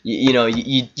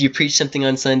 You preach something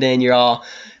on Sunday and you're all,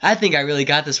 I think I really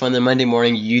got this one. Then Monday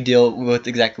morning you deal with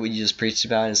exactly what you just preached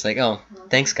about. And it's like, oh,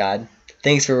 thanks God.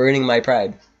 Thanks for ruining my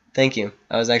pride. Thank you.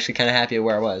 I was actually kind of happy at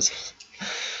where I was.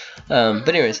 Well, But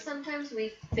anyways. sometimes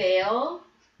we fail,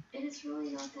 and it's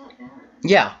really not that bad.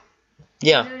 Yeah.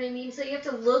 Yeah. You know what I mean? So you have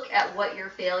to look at what your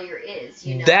failure is.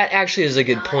 You know. That actually is a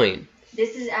good point.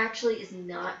 This is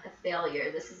not a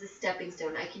failure. This is a stepping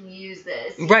stone. I can use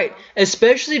this. Right. Know?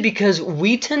 Especially because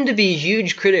we tend to be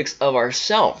huge critics of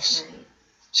ourselves. Right.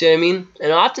 See what I mean?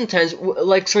 And oftentimes,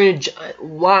 like Serena,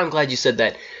 wow, I'm glad you said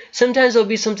that. Sometimes there'll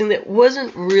be something that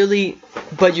wasn't really,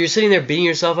 but you're sitting there beating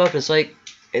yourself up. It's like,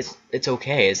 it's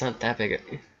okay. It's not that big.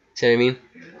 See what I mean?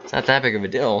 It's not that big of a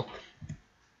deal.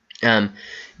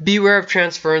 Beware of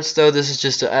transference, though. This is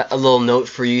just a little note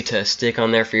for you to stick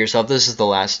on there for yourself. This is the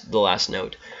last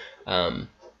note.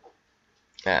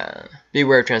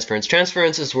 Beware of transference.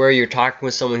 Transference is where you're talking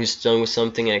with someone who's dealing with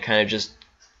something and it kind of just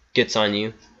gets on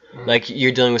you. Like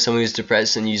you're dealing with someone who's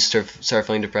depressed and you start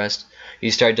feeling depressed.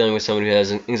 You start dealing with someone who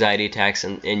has anxiety attacks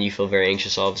and you feel very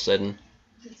anxious all of a sudden.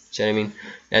 See what I mean?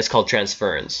 That's called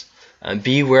transference.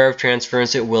 Beware of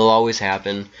transference. It will always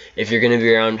happen. If you're going to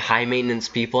be around high maintenance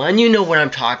people, and you know what I'm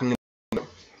talking about,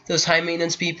 those high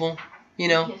maintenance people, you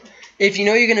know? Yeah. If you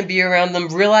know you're going to be around them,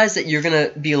 realize that you're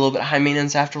going to be a little bit high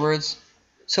maintenance afterwards.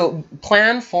 So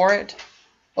plan for it.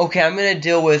 Okay, I'm going to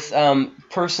deal with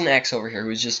person X over here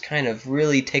who's just kind of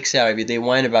really takes it out of you. They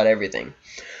whine about everything.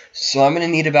 So I'm going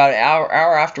to need about an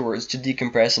hour afterwards to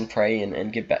decompress and pray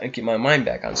and get my mind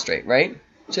back on straight, right?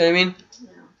 See what I mean? Yeah.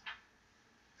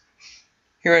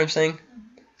 Hear what I'm saying?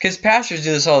 Because pastors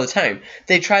do this all the time.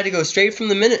 They try to go straight from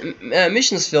the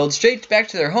missions field straight back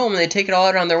to their home, and they take it all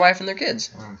out on their wife and their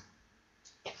kids.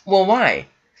 Well, why?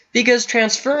 Because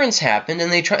transference happened,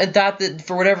 and they thought that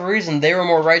for whatever reason they were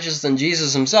more righteous than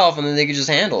Jesus himself, and then they could just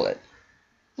handle it.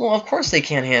 Well, of course they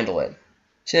can't handle it.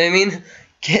 See what I mean?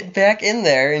 Get back in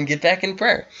there and get back in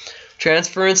prayer.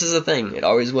 Transference is a thing. It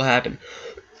always will happen.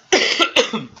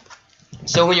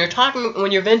 So when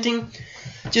you're venting,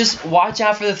 just watch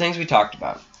out for the things we talked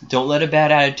about. Don't let a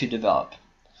bad attitude develop.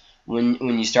 When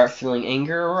you start feeling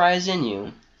anger arise in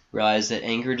you, realize that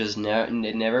anger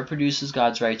never produces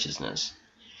God's righteousness.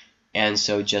 And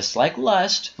so just like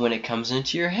lust, when it comes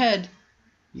into your head,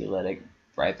 you let it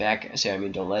right back.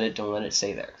 Don't let it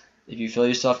stay there. If you feel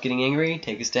yourself getting angry,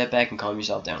 take a step back and calm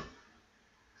yourself down.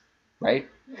 Right?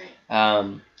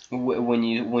 When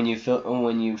you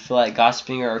feel like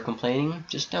gossiping or complaining,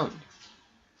 just don't.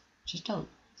 Just don't.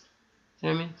 You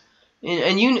know what I mean?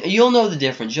 And you'll know the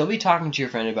difference. You'll be talking to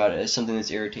your friend about it as something that's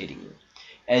irritating you.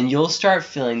 And you'll start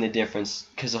feeling the difference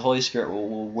because the Holy Spirit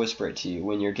will whisper it to you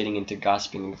when you're getting into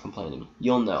gossiping and complaining.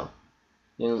 You'll know.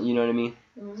 You know what I mean?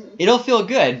 Mm-hmm. It'll feel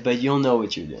good, but you'll know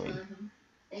what you're doing. Mm-hmm.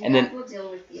 And God will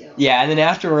deal with you. Yeah, and then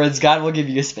afterwards, God will give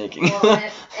you a spanking. Well,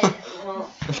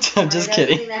 I'm just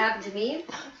kidding. Something that happened to me.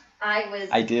 I was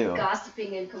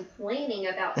gossiping and complaining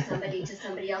about somebody to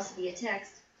somebody else via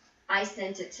text. I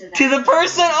sent it to that. To the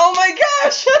person? Oh my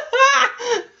gosh!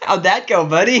 How'd that go,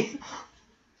 buddy? It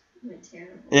went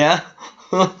terrible. Yeah?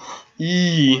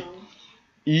 Eee.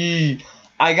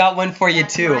 I got one for you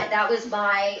too. That was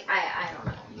my, I don't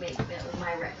know, maybe that was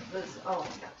my record. Oh my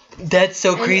god. That's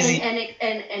so crazy.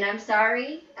 And I'm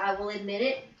sorry, I will admit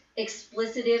it,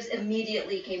 explicitives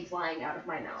immediately came flying out of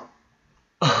my mouth.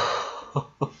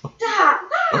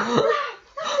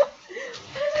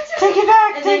 Take it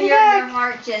back, and take then it back. Your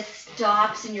heart just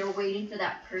stops and you're waiting for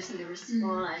that person to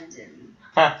respond.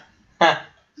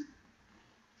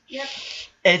 Yep.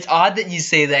 It's odd that you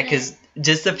say that because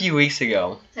just a few weeks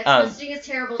ago. Text messaging is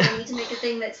terrible. They need to make a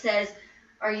thing that says,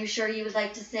 "Are you sure you would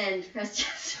like to send?" Press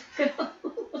yes.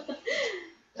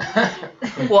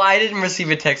 Well, I didn't receive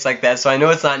a text like that, so I know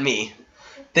it's not me.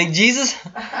 Thank Jesus.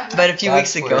 But a few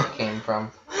weeks ago. That's where it came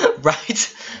from.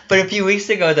 Right. But a few weeks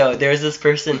ago, though, there was this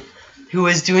person who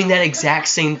was doing that exact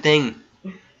same thing.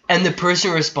 And the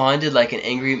person responded like an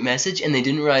angry message, and they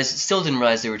still didn't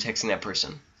realize they were texting that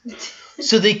person.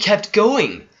 So they kept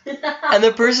going. And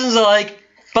the person's like,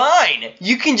 fine,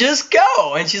 you can just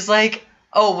go. And she's like,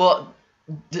 oh, well,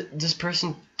 this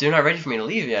person, they're not ready for me to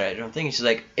leave yet, I don't think. And she's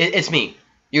like, it's me.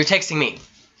 You're texting me.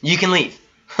 You can leave.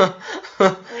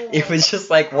 It was just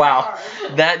like, wow,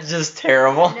 that's just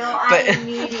terrible. No, but I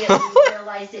immediately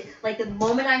realized it. Like, the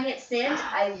moment I hit send,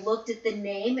 I looked at the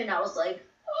name, and I was like,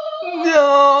 no.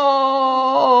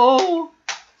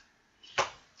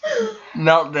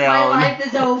 Meltdown. My life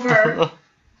is over.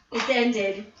 It's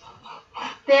ended.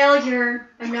 Failure.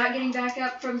 I'm not getting back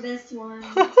up from this one.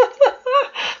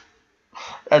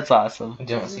 That's awesome.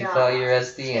 Don't see failure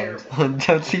as the end.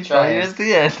 Don't see failure as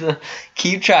the end.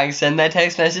 Keep trying. Send that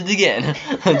text message again.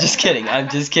 I'm just kidding.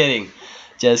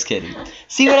 Just kidding.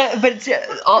 See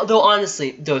though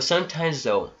honestly, sometimes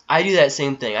though, I do that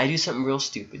same thing. I do something real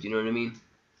stupid, you know what I mean?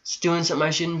 It's doing something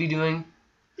I shouldn't be doing.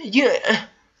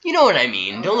 You know what I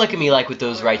mean. Don't look at me like with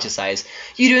those righteous eyes.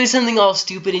 You're doing something all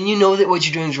stupid and you know that what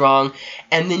you're doing is wrong,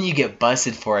 and then you get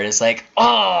busted for it. It's like, oh,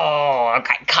 I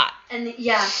got caught. And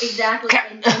yeah, exactly.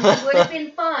 And you would have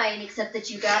been fine except that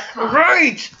you got caught.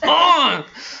 Right. Oh.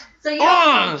 So you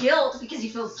don't feel guilt because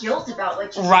you feel guilt about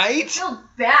what you did. Right. You feel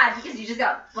bad because you just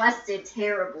got busted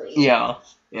terribly. Yeah.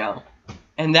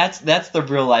 And that's the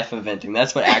real life of venting.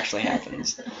 That's what actually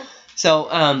happens. So,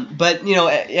 but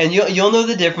and you'll know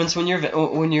the difference when you're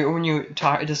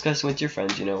discussing with your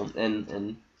friends,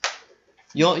 and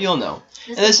you'll know.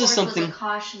 This is something. Was a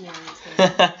cautionary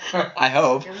tale. I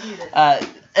hope. Don't do this.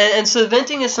 And so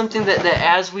venting is something that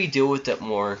as we deal with it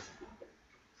more,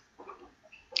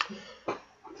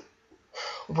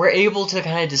 we're able to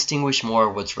kind of distinguish more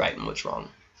what's right and what's wrong.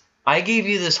 I gave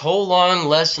you this whole long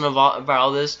lesson about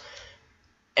all this.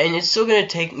 And it's still going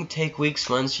to take weeks,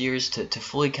 months, years to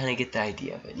fully kind of get the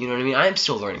idea of it. You know what I mean? I'm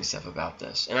still learning stuff about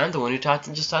this. And I'm the one who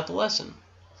just taught the lesson.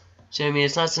 So, I mean,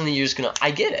 it's not something you're just going to...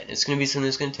 I get it. It's going to be something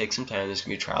that's going to take some time. There's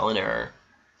going to be trial and error.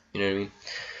 You know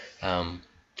what I mean?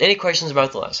 Any questions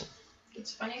about the lesson?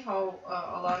 It's funny how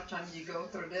a lot of times you go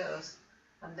through this,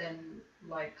 and then,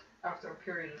 like, after a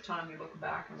period of time, you look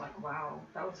back and like, wow,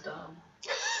 that was dumb.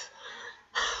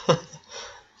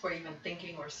 Or even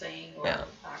thinking or saying or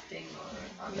acting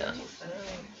or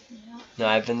No,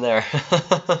 I've been there.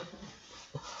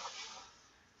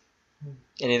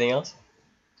 Anything else?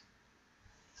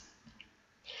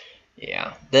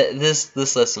 Yeah,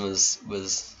 this lesson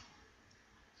was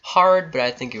hard, but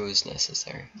I think it was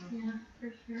necessary. Yeah,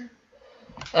 for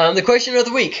sure. The question of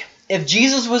the week: if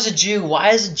Jesus was a Jew,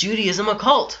 why is Judaism a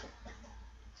cult?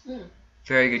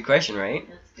 Very good question, right?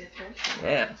 That's a good question.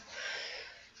 Yeah.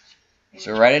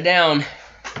 So write it down.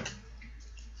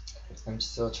 I'm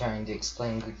still trying to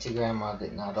explain to Grandma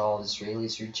that not all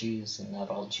Israelis are Jews and not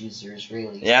all Jews are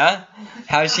Israelis. Yeah?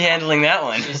 How's she handling that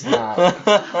one? She's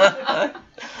not.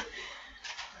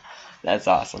 That's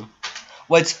awesome.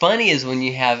 What's funny is when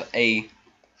you have a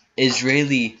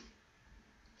Israeli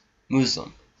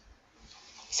Muslim.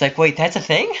 It's like, wait, that's a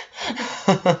thing?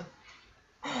 It's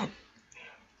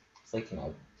like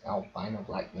an albino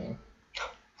black man.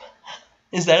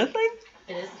 Is that a thing?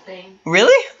 It is a thing.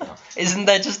 Really? No. Isn't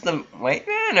that just the white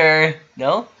man, or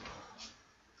no?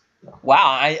 No.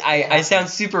 Wow, I sound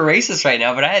super racist right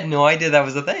now, but I had no idea that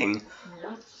was a thing.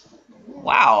 Yeah.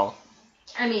 Wow.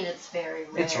 I mean, it's very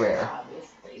rare. It's rare.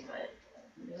 Obviously, but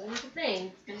it's a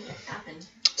thing. It's going to happen.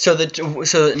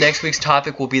 So next week's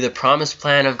topic will be the promised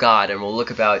plan of God, and we'll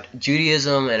look about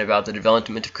Judaism and about the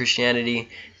development of Christianity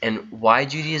and why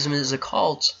Judaism is a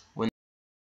cult.